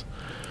Soberless,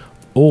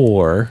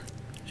 or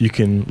you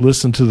can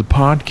listen to the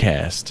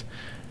podcast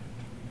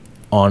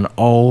on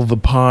all the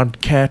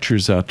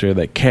podcatchers out there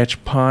that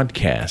catch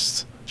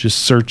podcasts. Just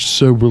search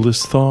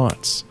Soberless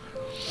Thoughts.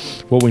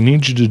 What we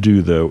need you to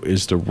do, though,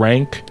 is to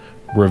rank,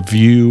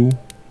 review,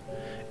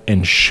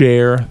 and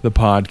share the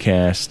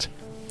podcast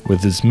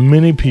with as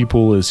many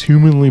people as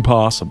humanly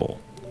possible.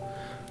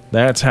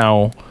 That's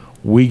how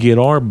we get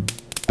our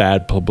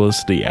bad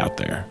publicity out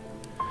there,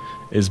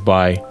 is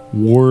by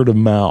word of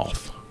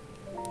mouth.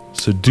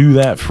 So do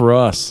that for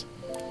us,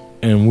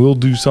 and we'll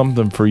do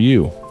something for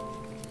you.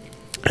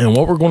 And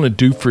what we're going to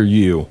do for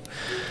you,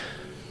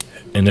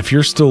 and if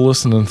you're still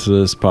listening to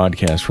this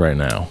podcast right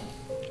now,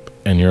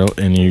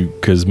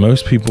 because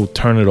most people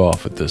turn it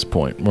off at this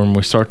point. When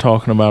we start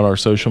talking about our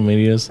social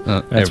medias,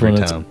 that's when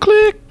it's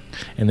click,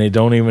 and they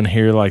don't even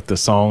hear like the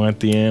song at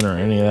the end or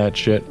any of that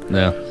shit.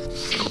 Yeah.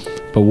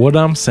 But what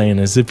I'm saying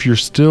is, if you're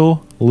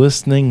still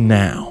listening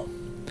now,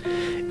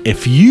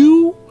 if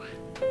you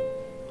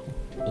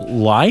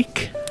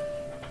like...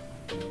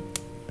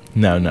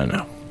 No.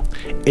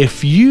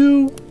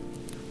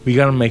 We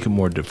got to make it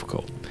more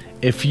difficult.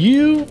 If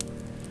you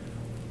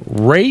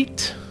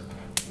rate,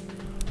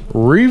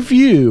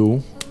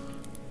 review,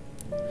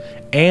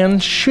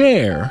 and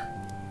share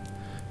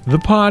the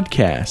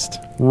podcast,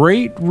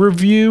 rate,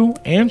 review,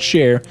 and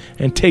share,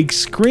 and take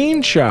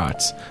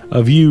screenshots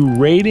of you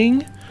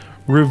rating,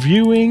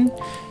 reviewing,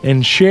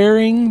 and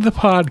sharing the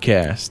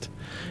podcast,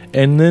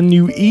 and then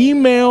you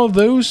email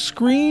those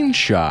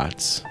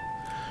screenshots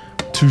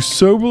to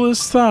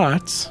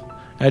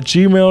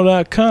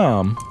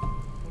soberlessthoughts@gmail.com,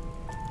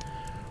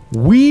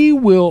 we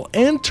will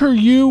enter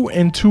you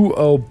into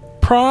a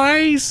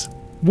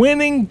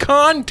prize-winning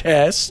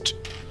contest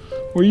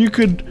where you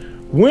could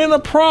win a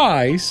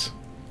prize,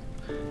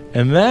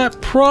 and that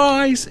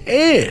prize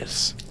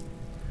is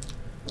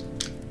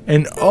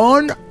an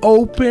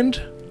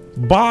unopened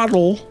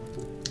bottle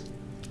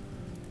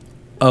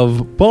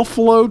of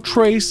Buffalo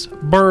Trace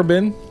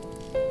bourbon.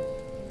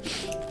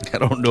 I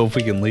don't know if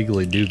we can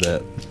legally do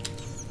that.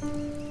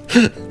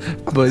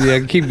 But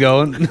yeah, keep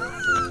going.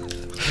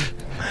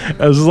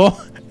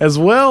 as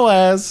well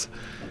as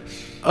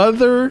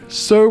other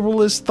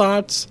Soberless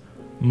Thoughts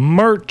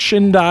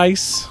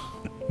merchandise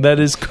that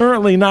is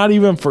currently not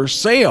even for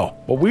sale,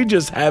 but we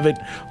just have it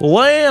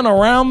laying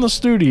around the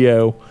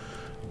studio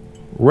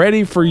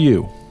ready for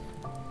you.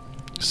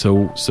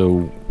 So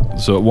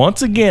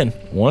once again,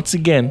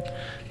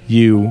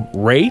 you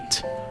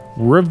rate,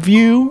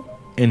 review,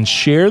 and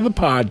share the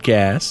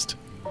podcast.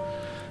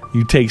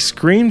 You take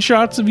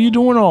screenshots of you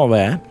doing all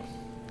that,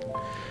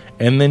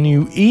 and then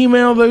you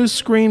email those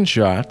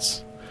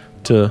screenshots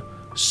to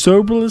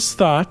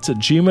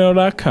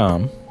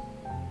soberlessthoughts@gmail.com,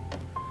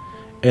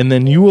 and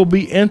then you will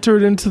be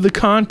entered into the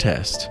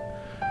contest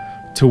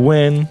to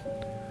win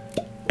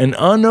an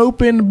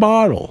unopened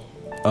bottle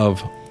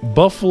of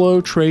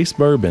Buffalo Trace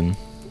bourbon.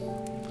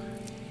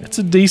 It's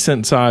a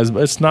decent size,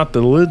 but it's not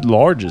the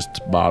largest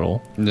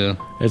bottle. Yeah.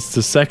 It's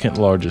the second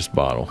largest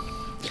bottle.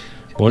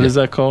 What is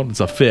that called? It's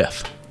a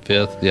fifth.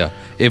 Fifth, yeah.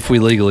 If we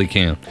legally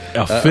can.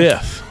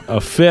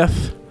 A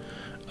fifth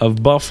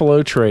of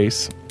Buffalo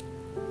Trace,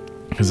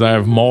 because I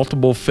have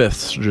multiple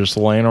fifths just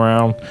laying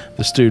around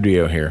the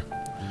studio here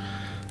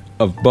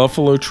of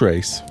Buffalo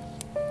Trace,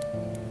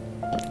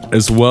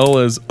 as well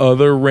as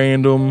other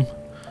random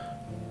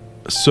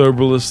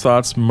Soberless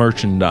Thoughts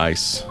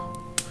merchandise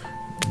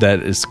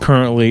that is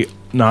currently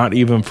not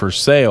even for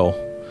sale,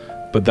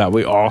 but that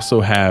we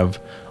also have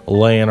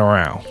laying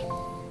around,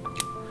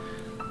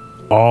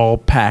 all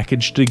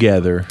packaged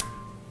together,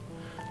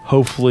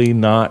 hopefully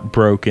not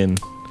broken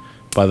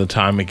by the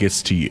time it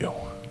gets to you.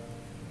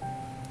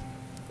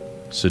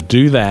 So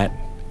do that,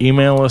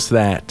 email us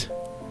that,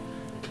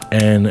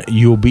 and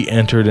you'll be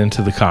entered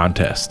into the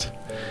contest.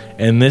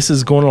 And this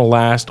is going to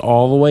last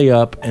all the way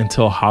up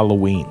until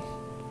Halloween.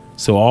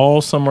 So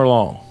all summer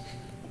long.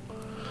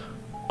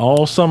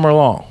 All summer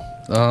long.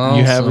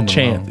 You have a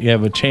chance. You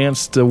have a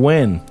chance to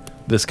win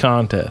this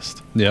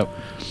contest. Yep.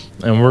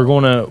 And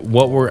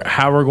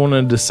how we're going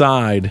to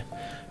decide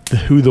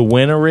who the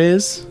winner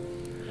is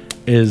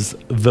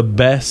the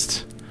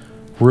best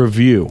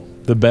review.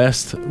 The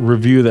best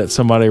review that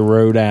somebody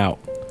wrote out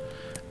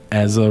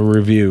as a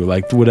review.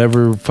 Like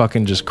whatever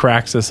fucking just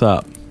cracks us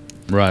up.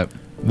 Right.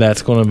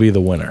 That's going to be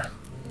the winner.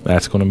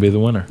 That's going to be the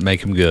winner.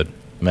 Make them good.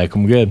 Make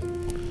them good.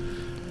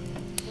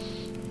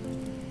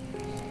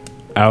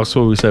 Alex,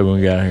 what we say when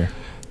we got here?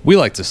 We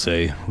like to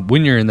say,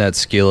 when you're in that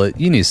skillet,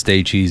 you need to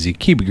stay cheesy,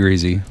 keep it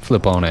greasy,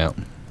 flip on out.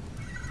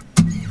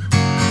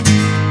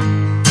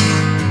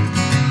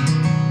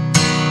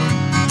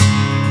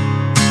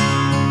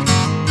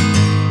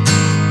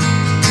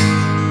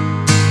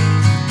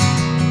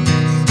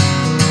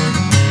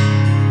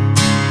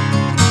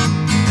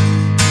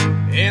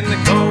 In the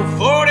cold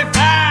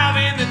 45,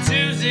 in the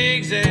 2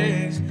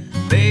 zigzags,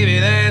 baby,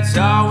 that's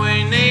all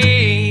we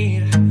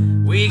need.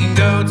 We can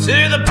go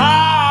to the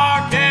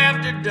park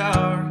after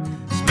dark,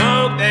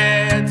 smoke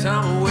that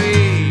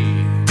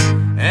tumbleweed.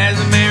 As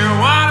the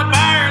marijuana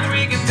burns,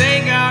 we can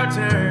take our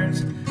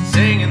turns,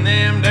 singing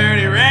them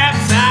dirty rap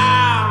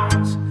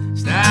songs,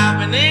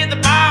 stopping in the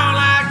bar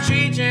like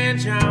Cheech and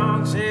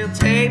Chong, sell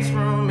tapes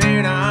from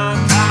here to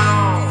Hong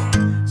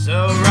Kong.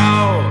 So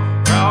roll,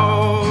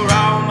 roll,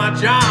 roll my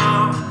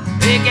John,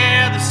 pick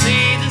out the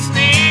seeds and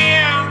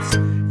stems,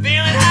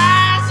 feeling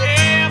high as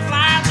hell,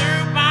 flying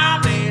through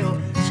Palmdale,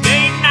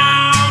 skating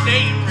on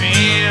Dayton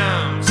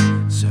rims.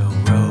 So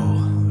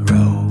roll,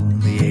 roll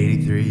the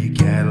 83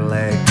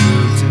 Cadillac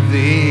Coupe to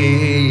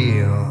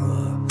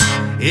Ville.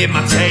 If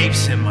my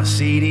tapes and my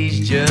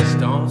CDs just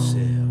don't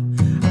sell,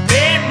 I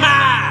bet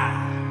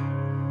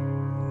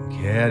my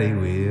caddy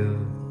will.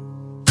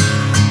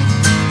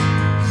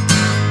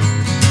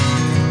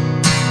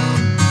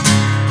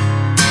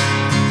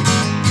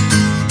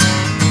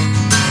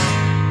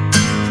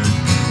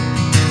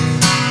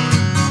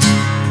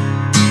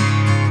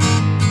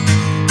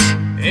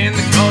 In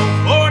the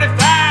cold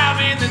 45,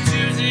 in the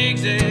 2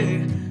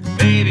 zigzag,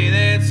 baby,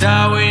 that's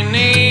all we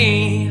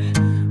need.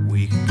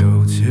 We can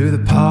go to the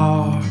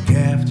park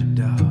after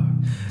dark,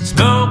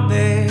 smoke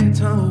that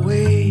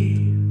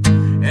tumbleweed.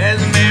 As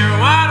the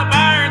marijuana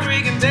burns,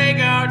 we can take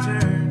our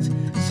turns,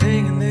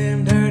 singing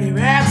them dirty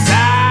rap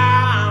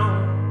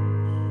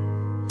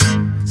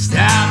songs,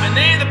 stopping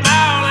in the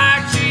bar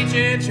like Cheech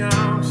and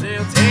Chong,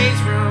 sell tapes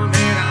from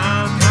here to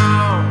Hong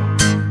Kong.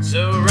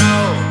 So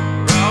roll,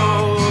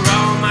 roll,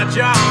 roll my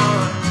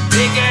John,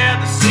 pick out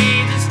the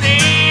seeds and stems,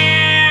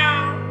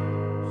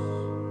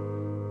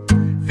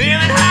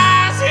 feeling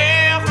high as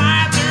hell,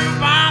 flying through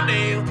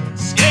Palmdale,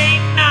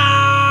 skating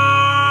on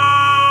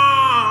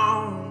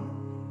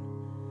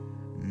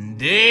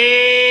Dayton.